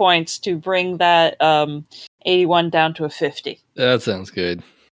luck points to bring that 81 down to a 50. That sounds good.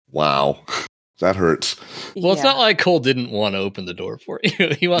 Wow. That hurts. Well, it's Yeah. not like Cole didn't want to open the door for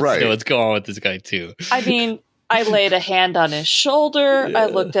you. He wants Right. to know what's going on with this guy too. I mean, I laid a hand on his shoulder. Yeah. I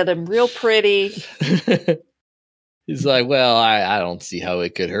looked at him real pretty. He's like, well, I don't see how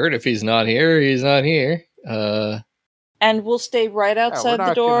it could hurt if he's not here. He's not here. And we'll stay right outside the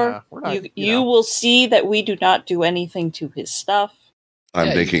not door. we're not, You will see that we do not do anything to his stuff. I'm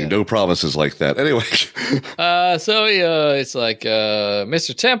Yeah, you making got no promises like that. Anyway. So it's like,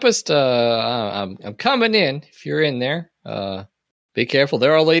 Mr. Tempest, I'm coming in. If you're in there, be careful.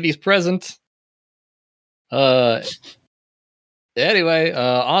 There are ladies present. Anyway,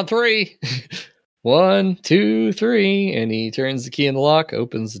 on three. 1, 2, 3, and he turns the key in the lock,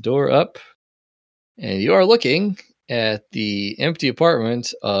 opens the door up, and you are looking at the empty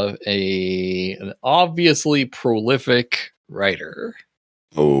apartment of an obviously prolific writer.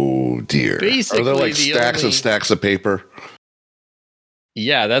 Oh, dear. Basically, Are there like the stacks only- and stacks of paper?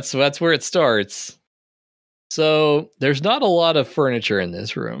 Yeah, that's where it starts. So there's not a lot of furniture in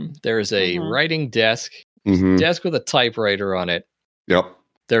this room. There's a Mhm. writing desk Mm-hmm. Desk with a typewriter on it. Yep.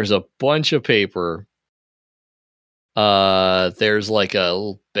 There's a bunch of paper. There's like a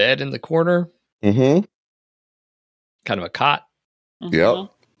little bed in the corner, Mm-hmm. kind of a cot. Yep.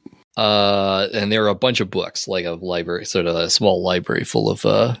 And there are a bunch of books, like a library, sort of a small library full of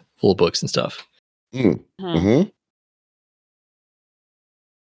books and stuff. Mm-hmm.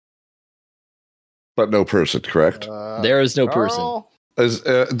 But no person, correct? There is no person. Carl?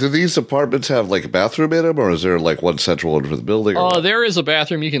 Do these apartments have like a bathroom in them, or is there like one central one for the building? or what? There is a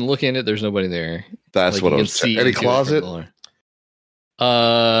bathroom. You can look in it. There's nobody there. That's Like, what you I can was see saying. Any into it from closet?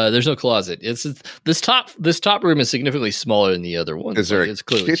 the- There's no closet. It's this top room is significantly smaller than the other one. Is there Like, a it's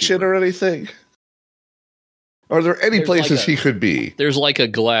clearly kitchen cheaper. or anything? Are there any There's places like a- he could be? There's like a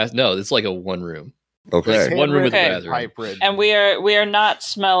glass. No, it's like a one room. Okay. It's one room with a Okay. bathroom. Hybrid. And we are not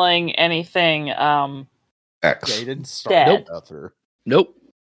smelling anything. X. Yeah, he didn't Dead. start out there. Nope.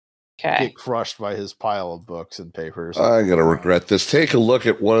 Okay. Get crushed by his pile of books and papers. I'm gonna regret this. Take a look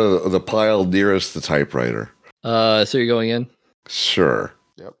at one of the pile nearest the typewriter. So you're going in? Sure.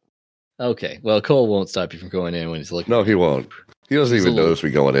 Okay. Well, Cole won't stop you from going in when he's looking. No, he won't. He doesn't He's even a little- notice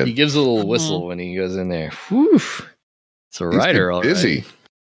me going He in. gives a little Mhm. whistle when he goes in there. Whew. It's a He's writer, been all busy. right.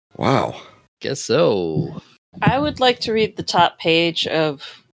 Wow. Guess so. I would like to read the top page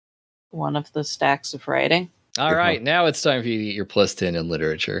of one of the stacks of writing. All right. Now it's time for you to get your plus 10 in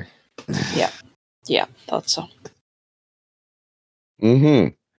literature. Yeah, thought so.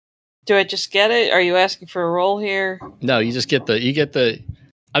 Mm-hmm. Do I just get it? Are you asking for a roll here? No, you just get the.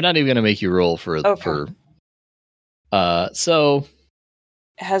 I'm not even going to make you roll for. Okay. So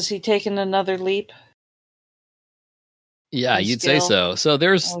Has he taken another leap? yeah, Any you'd say skill? so. So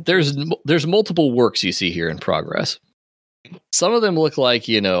there's Oh, there's multiple works you see here in progress. Some of them look like,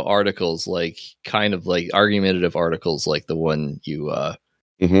 articles, like kind of like argumentative articles, like the one you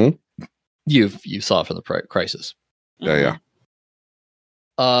Mm-hmm. you saw from the crisis. Yeah.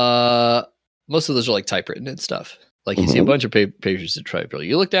 Most of those are like typewritten and stuff. Like you see a Mhm. bunch of pages of typewriter.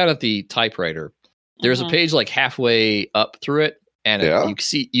 You look down at the typewriter. There's Mhm. a page like halfway up through it, and Yeah.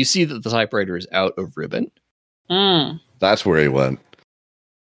 you see that the typewriter is out of ribbon. Mm. That's where he went.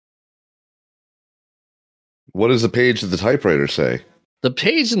 What does the page of the typewriter say? The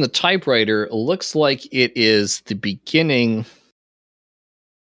page in the typewriter looks like it is the beginning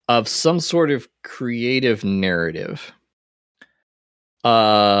of some sort of creative narrative.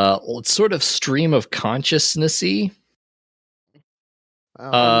 It's sort of stream of consciousnessy.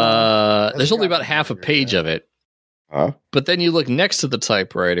 There's only about half a page of it. Huh? But then you look next to the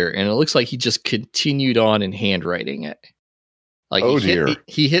typewriter, and it looks like he just continued on in handwriting it. Like Oh, he hit, dear.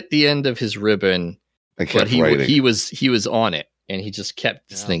 he hit the end of his ribbon, I but kept he writing. was on it, and he just kept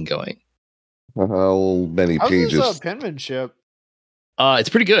this Yeah. thing going. How many How's pages? his penmanship? It's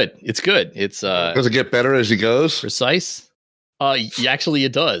pretty good. It's good. It's Does it get better as he goes? precise. Actually,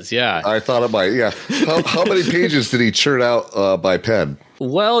 it does. Yeah. I thought it might. Yeah. How many pages did he churn out by pen?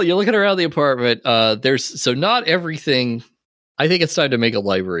 Well, you're looking around the apartment. There's not everything. I think it's time to make a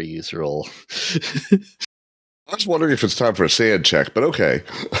library use roll. I was wondering if it's time for a sand check, but okay.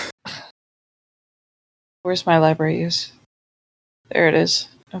 Where's my library use? There it is.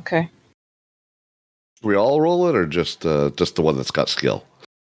 Okay. We all roll it, or just the one that's got skill?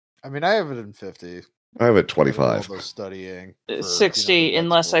 I mean, I have it in 50. I have it I did all 25. the studying. for, 60, the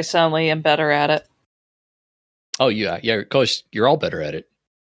unless I next suddenly am better at it. Oh yeah. Of course, you're all better at it.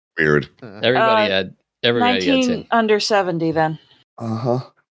 Weird. one. Everybody had 19 10. under 70 then. Uh huh.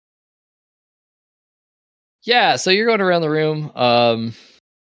 Yeah, so you're going around the room.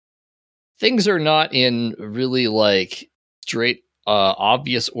 Things are not in really like straight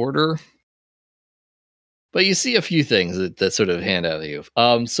obvious order. But you see a few things that sort of hand out at you.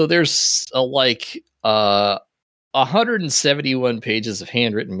 So there's 171 pages of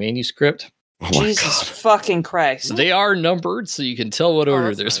handwritten manuscript. Oh my Jesus god. fucking Christ. They are numbered, so you can tell what order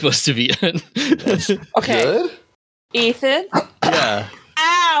that's they're nice. supposed to be in. Okay, Good? Ethan. Yeah.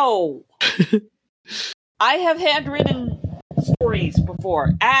 Ow! I have handwritten stories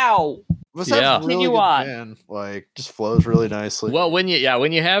before. Ow! This Yeah. has really Continue good on. pen. Like, just flows really nicely. Well, when you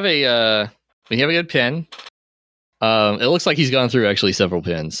have a good pen, it looks like he's gone through actually several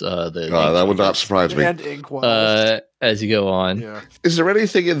pens. That would not surprise me. and inkwell. As you go on. Yeah. Is there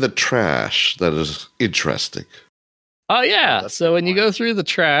anything in the trash that is interesting? Oh yeah. That's So good when you point. go through the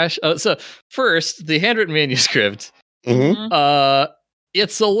trash, so first the handwritten manuscript. Mm-hmm. Mhm.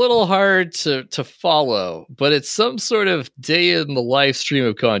 It's a little hard to follow, but it's some sort of day in the life stream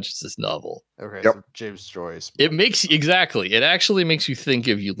of consciousness novel. Okay, Yep. so James Joyce. It actually makes you think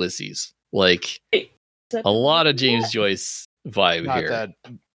of Ulysses, like a lot of James Joyce vibe Not here. that,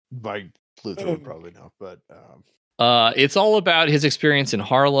 like, Luther would probably know, but it's all about his experience in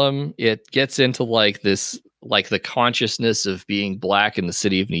Harlem. It gets into like this, like the consciousness of being black in the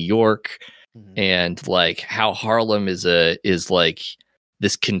city of New York, and like how Harlem is like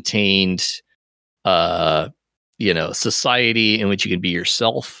this contained, society in which you can be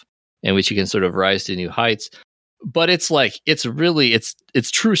yourself, in which you can sort of rise to new heights. But it's like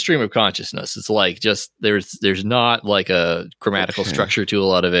it's true stream of consciousness. It's like just there's not like a grammatical structure to a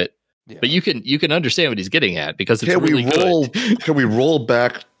lot of it. Yeah. But you can understand what he's getting at because it's really good. Can we roll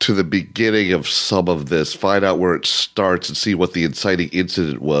back to the beginning of some of this, find out where it starts, and see what the inciting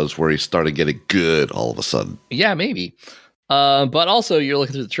incident was where he started getting good all of a sudden? Yeah, maybe. But also, you're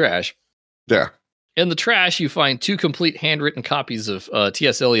looking through the trash. Yeah. In the trash, you find 2 complete handwritten copies of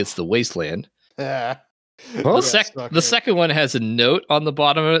T.S. Eliot's The Wasteland. Yeah. The second one has a note on the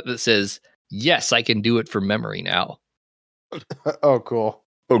bottom of it that says, "Yes, I can do it from memory now." Oh, cool.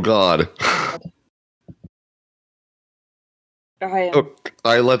 Oh God!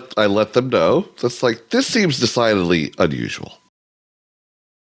 I let them know. That's like, this seems decidedly unusual.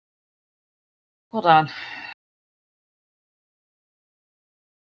 Hold on.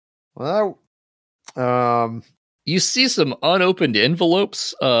 Well, you see some unopened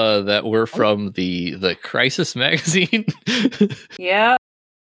envelopes that were from the Crisis magazine. Yeah.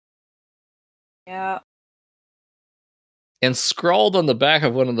 Yeah. And scrawled on the back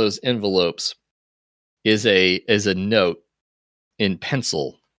of one of those envelopes is a note in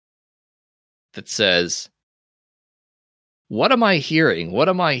pencil that says, "What am I hearing? What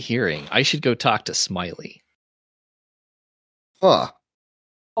am I hearing? I should go talk to Smiley." Huh.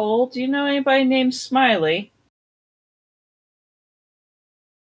 Oh, do you know anybody named Smiley?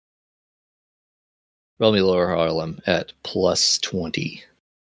 Roll me Lower Harlem at +20.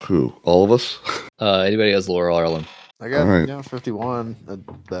 Who? All of us? Anybody has Lower Harlem? I got 51 at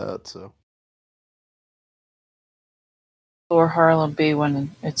that, so. Lower Harlem be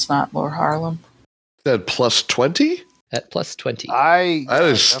when it's not Lower Harlem. At +20? At +20.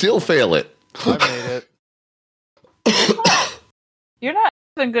 I still fail it. I made it. You're not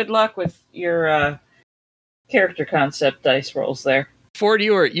having good luck with your character concept dice rolls there. Ford,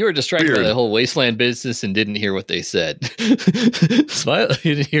 you were distracted by the whole Wasteland business and didn't hear what they said. Smile,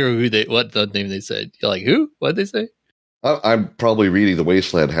 you didn't hear what the name they said. You're like, who? What'd they say? I'm probably reading The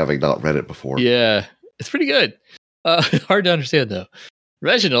Wasteland, having not read it before. Yeah, it's pretty good. Hard to understand, though.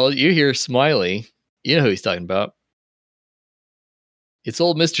 Reginald, you hear Smiley. You know who he's talking about. It's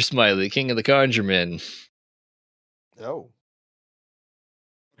old Mr. Smiley, King of the Conjuremen. Oh.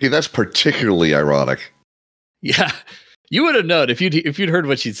 Okay, that's particularly ironic. Yeah, you would have known. If you'd heard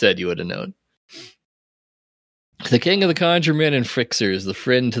what she said, you would have known. The King of the Conjuremen and Fixers, the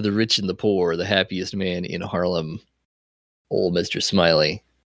friend to the rich and the poor, the happiest man in Harlem. Old Mr. Smiley.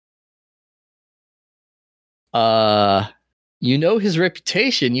 You know his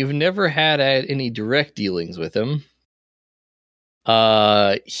reputation. You've never had any direct dealings with him.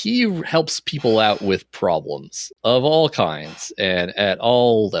 He helps people out with problems of all kinds and at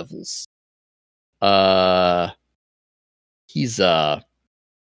all levels. He's a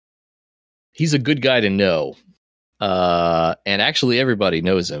good guy to know. And actually everybody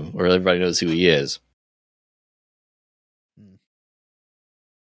knows him, or everybody knows who he is.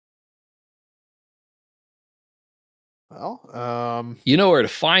 Well, you know where to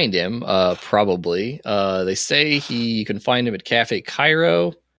find him, probably. They say you can find him at Cafe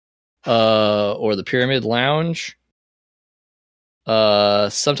Cairo, or the Pyramid Lounge.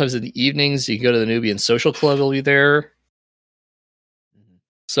 Sometimes in the evenings, you can go to the Nubian Social Club. He'll be there.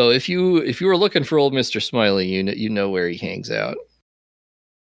 So if you were looking for old Mr. Smiley, you know where he hangs out.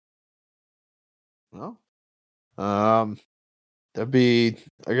 Well, that'd be,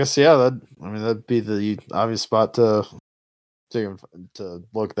 I guess, yeah. That'd be the obvious spot to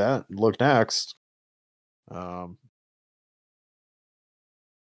look next. But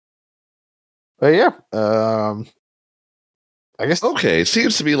yeah, I guess. Okay, it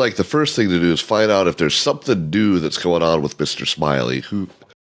seems to me like the first thing to do is find out if there's something new that's going on with Mr. Smiley. Who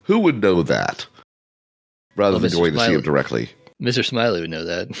would know that? Rather than going to see him directly. Mr. Smiley would know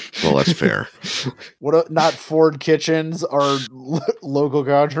that. Well, that's fair. Not Ford Kitchens, our local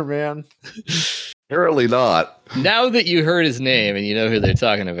conjureman? Apparently not. Now that you heard his name and you know who they're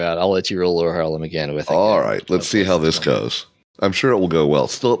talking about, I'll let you roll Lower Harlem again with it. All right, let's see how this goes. I'm sure it will go well.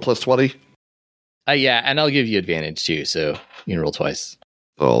 Still at +20? Yeah, and I'll give you advantage too, so you can roll twice.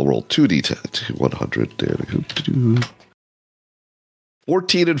 I'll roll 2d10, 100.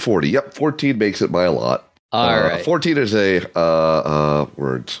 14 and 40. Yep, 14 makes it by a lot. All right. 14 is a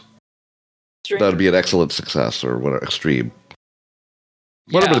words. That would be an excellent success or what extreme.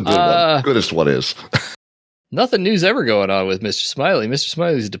 Whatever the good one, goodest one is. Nothing new's ever going on with Mr. Smiley. Mr.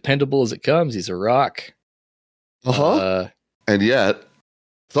 Smiley's dependable as it comes. He's a rock. And yet,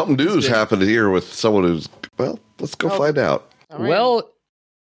 something new's happened here with someone who's, well, let's go find out. I mean, Well,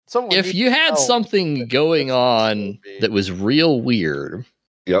 someone if needs you to had know something that going this on will be- that was real weird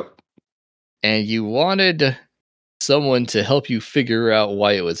Yep. and you wanted someone to help you figure out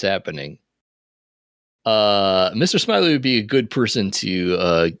why it was happening, Mr. Smiley would be a good person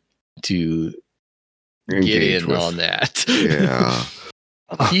to get Engage in with. on that. Yeah.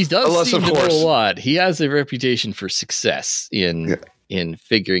 He does Unless, seem of to know course- a lot. He has a reputation for success in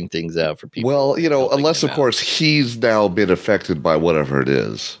figuring things out for people. Well, helping unless, them of out. course, he's now been affected by whatever it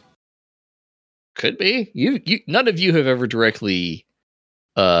is. Could be. You none of you have ever directly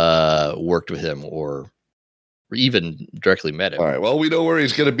worked with him or even directly met him. All right. Well, we know where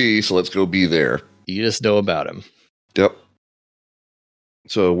he's going to be, so let's go be there. You just know about him. Yep.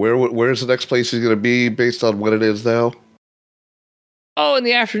 So where's the next place he's going to be based on what it is now? Oh, in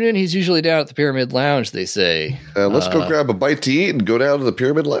the afternoon, he's usually down at the Pyramid Lounge, they say. Let's go grab a bite to eat and go down to the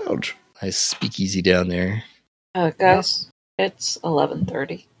Pyramid Lounge. Nice speakeasy down there. Guys, it's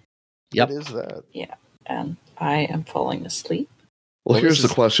 11:30, Yep. What is that? and I am falling asleep. Well, Well, here's this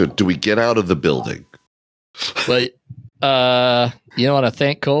the question. Do we get out of the building? But you want to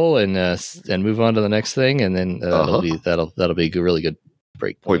thank Cole and move on to the next thing, and then that'll be a good, really good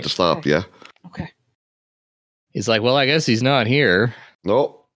break Point to stop, yeah? Okay. He's like, well, I guess he's not here.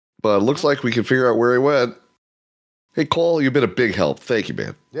 Nope. But it looks like we can figure out where he went. Hey, Cole, you've been a big help. Thank you,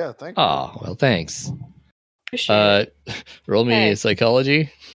 man. Yeah, thank you. Oh, well, thanks. Appreciate Roll me Hey. psychology.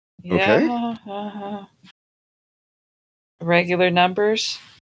 it. okay. Yeah. Regular numbers.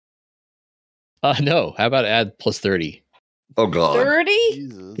 No. How about add plus 30? Oh, God. 30?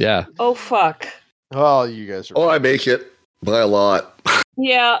 Jesus. Yeah. Oh fuck. Oh, you guys are. Oh, I make it by a lot.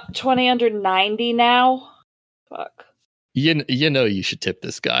 Yeah, 20 under 90 now. Fuck. You know you should tip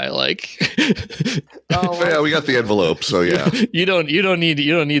this guy. Like, Oh, Yeah, we got the envelope, so yeah. you don't need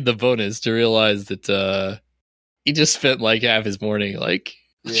the bonus to realize that he just spent like half his morning like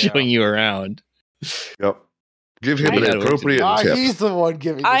Yeah. showing you around. Yep. Give him I an gotta work appropriate Ah, tip. he's the one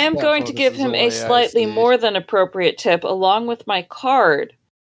giving. I the am stat going to give bonuses him a away, I slightly see. more than appropriate tip along with my card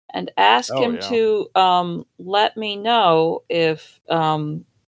and ask Oh, him yeah. to let me know if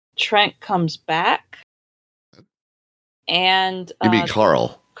Trent comes back. And You mean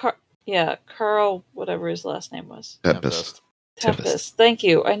Carl. Carl, whatever his last name was. Tempest. Tempest. Thank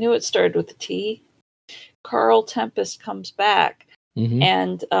you. I knew it started with a T. Carl Tempest comes back, Mhm.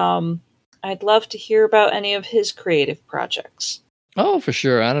 and I'd love to hear about any of his creative projects. Oh, for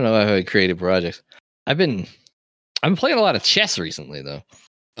sure. I don't know. I've had creative projects. I've been playing a lot of chess recently, though.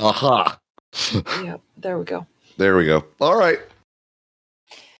 Aha. Yeah, there we go. There we go. All right.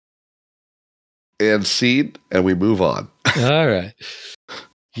 And scene, and we move on. All right.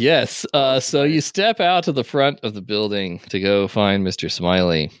 Yes. So you step out to the front of the building to go find Mr.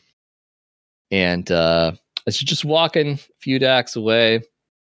 Smiley, and as you're just walking a few decks away,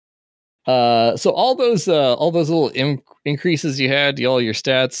 so all those little increases you had, all your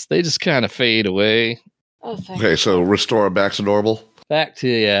stats, they just kind of fade away. Oh, thank Okay, so restore him back to normal. Back to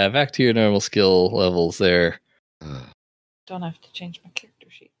your normal skill levels there. Don't have to change my character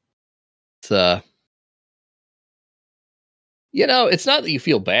sheet. It's it's not that you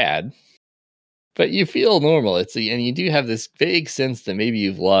feel bad, but you feel normal. And you do have this vague sense that maybe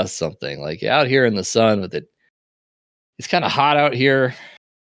you've lost something. Like out here in the sun with it, it's kind of hot out here.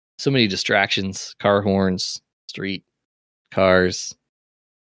 So many distractions, car horns, street cars,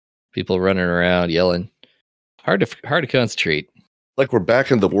 people running around yelling. Hard to concentrate. Like we're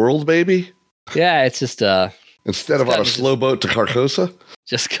back in the world, baby? Yeah, it's just Instead of on a Scott, slow boat to Carcosa?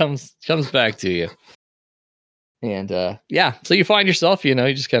 just comes back to you. And so you find yourself, you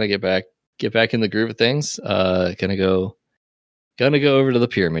just kind of get back in the groove of things. Gonna go over to the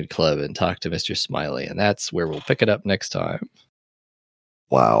Pyramid Club and talk to Mr. Smiley, and that's where we'll pick it up next time.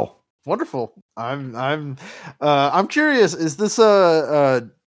 Wow. Wonderful. I'm curious. Is this a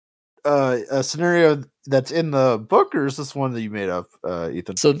scenario that's in the book, or is this one that you made up,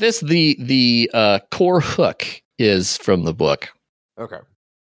 Ethan? So the core hook is from the book. Okay.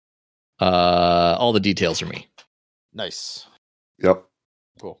 All the details are me. Nice. Yep.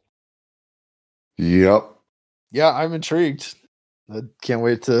 Cool. Yep. Yeah, I'm intrigued. I can't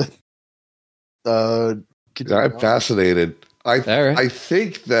wait to. continue I'm on. fascinated. All right. I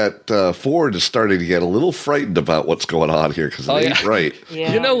think that Ford is starting to get a little frightened about what's going on here because it Oh, ain't yeah. right.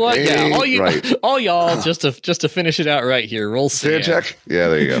 Yeah. You know what? Yeah, Ain't right. all y'all, just to finish it out right here. Roll Stand sand. check? Yeah,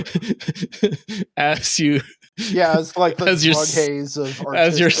 there you go. As you Yeah, it's like the As your drug s- haze of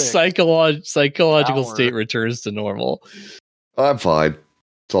as your artistic psychological power. state returns to normal. I'm fine.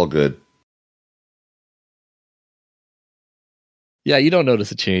 It's all good. Yeah, you don't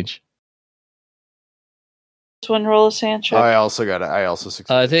notice a change. Just one roll of sand check. I also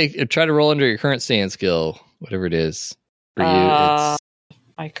succeeded. Try to roll under your current sand skill, whatever it is for you.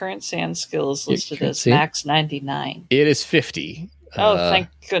 My current sand skill is Your listed current as sand? max 99. It is 50. Oh, thank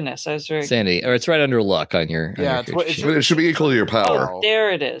goodness. I was very Sandy, or it's right under luck on your. Yeah, on it's your what- character it sheet. But it should be equal to your power. Oh,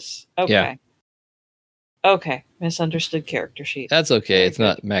 there it is. Okay. Yeah. Okay. Misunderstood character sheet. That's okay. Very It's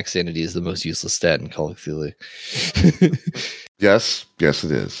not max sanity is the most useless stat in Call of Cthulhu. Yes,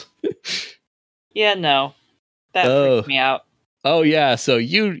 it is. Yeah, no. That Oh. freaked me out. Oh yeah, so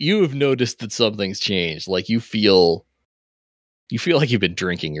you have noticed that something's changed. Like you feel like you've been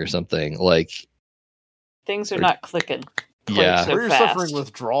drinking or something. Like Things are not clicking. quite Yeah. so Or you're fast. suffering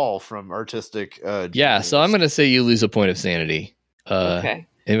withdrawal from artistic. yeah, so I'm genius. gonna say you lose a point of sanity. Okay.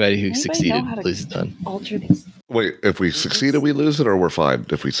 Anybody who Anybody succeeded know how to- loses none. Alter these. Wait, if we succeeded, we lose it, or we're fine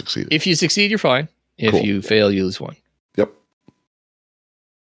if we succeeded? If you succeed, you're fine. If Cool. you fail, you lose one. Yep.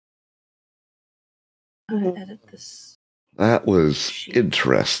 Edit this. That was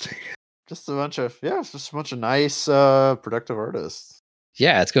interesting. Just a bunch of nice, productive artists.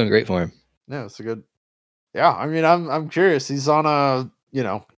 Yeah, it's going great for him. Yeah, it's a good. Yeah, I mean, I'm curious. He's on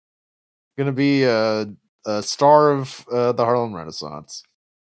going to be a star of the Harlem Renaissance,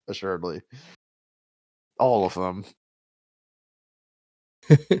 assuredly. All of them.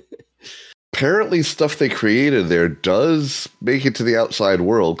 Apparently, stuff they created there does make it to the outside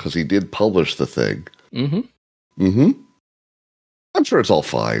world because he did publish the thing. Mm-hmm. Mm-hmm. I'm sure it's all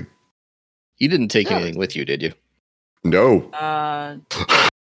fine. You didn't take Yeah. anything with you, did you? No. I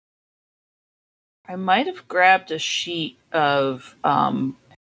might have grabbed a sheet of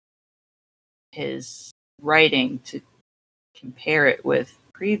his writing to compare it with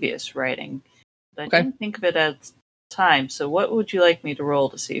previous writing, but I Okay. didn't think of it at the time. So, what would you like me to roll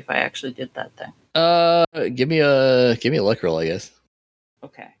to see if I actually did that thing? Give me a luck roll, I guess.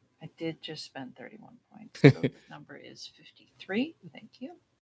 Okay, I did just spend 31 points. So the number is 53. Thank you.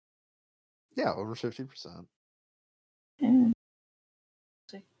 Yeah, over 50%. And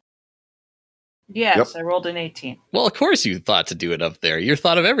yes, Yep. I rolled an 18. Well, of course you thought to do it up there. You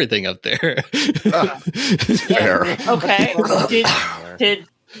thought of everything up there. Fair. Okay. Did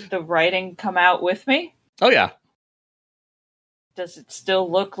the writing come out with me? Oh yeah, Does it still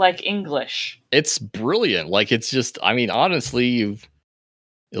look like English? it's brilliant. Like it's just, I mean, honestly,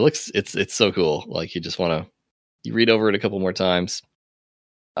 it's so cool. Like you just want to, you read over it a couple more times.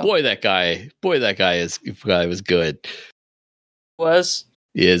 Oh. Boy, that guy was good. Was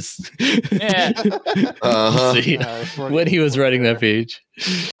Is Yeah. Uh-huh. See, when he was writing that page.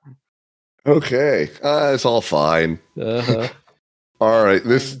 Okay. It's all fine. Uh-huh. All right.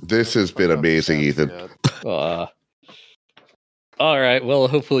 This has been amazing, Ethan. All right. Well,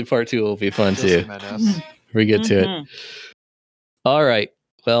 hopefully part 2 will be fun too. We get to it. Mhm. All right.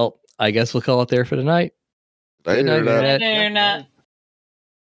 Well, I guess we'll call it there for tonight. Good night, Internet. Internet. Internet.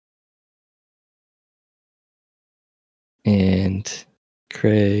 And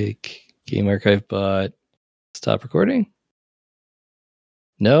Craig, Game Archive bot, stop recording?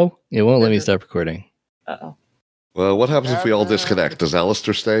 No, it won't let me stop recording. Uh-oh. Well, what happens if we all disconnect? Does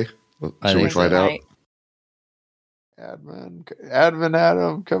Alistair stay? I Should we think so. find out? Right. Admin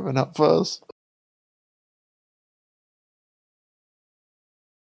Adam, come and help us.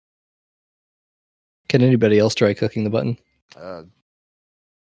 Can anybody else try clicking the button? Scroll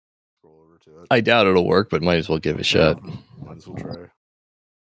over to it. I doubt it'll work, but might as well give it a shot. Might as well try.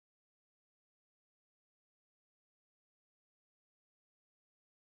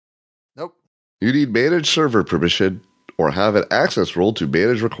 Nope. You need manage server permission or have an access role to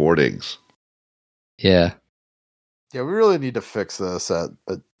manage recordings. Yeah. Yeah, we really need to fix this.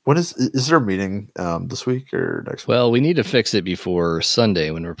 When is there a meeting this week or next week? Well, we need to fix it before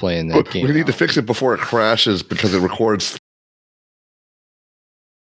Sunday when we're playing that game. We need to fix it before it crashes because it records